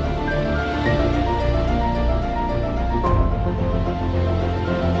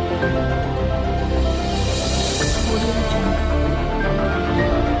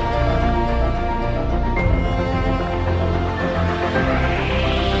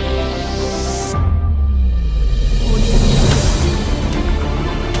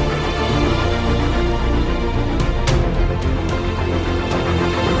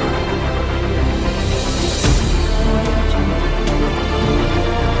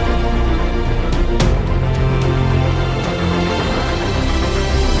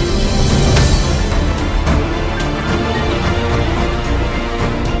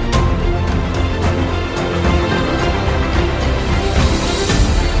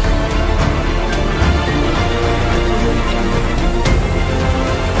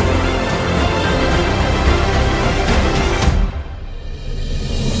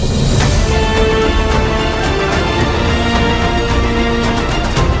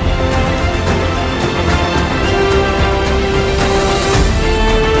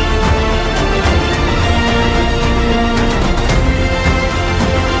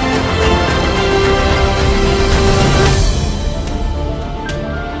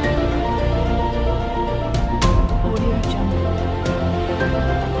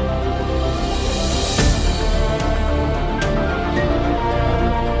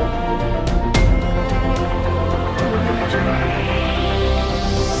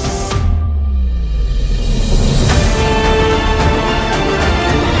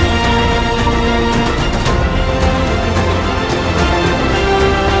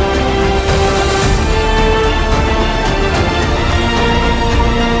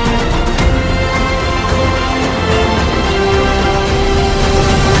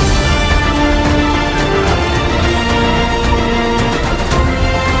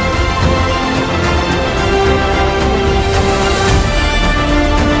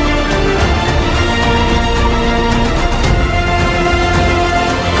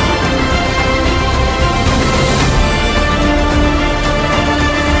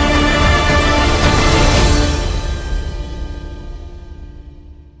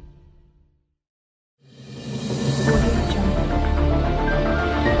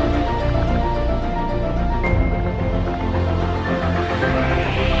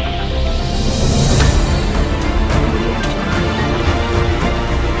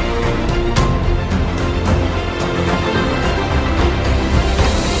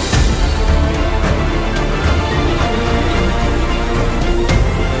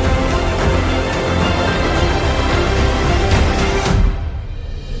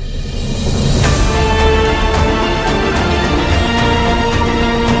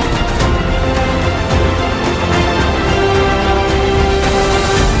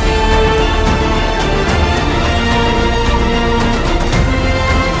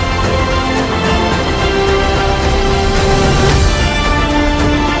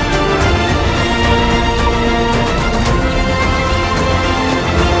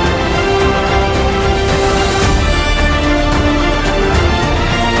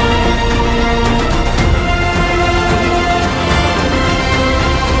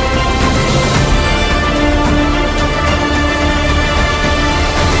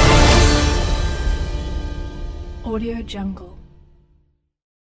 Jungle.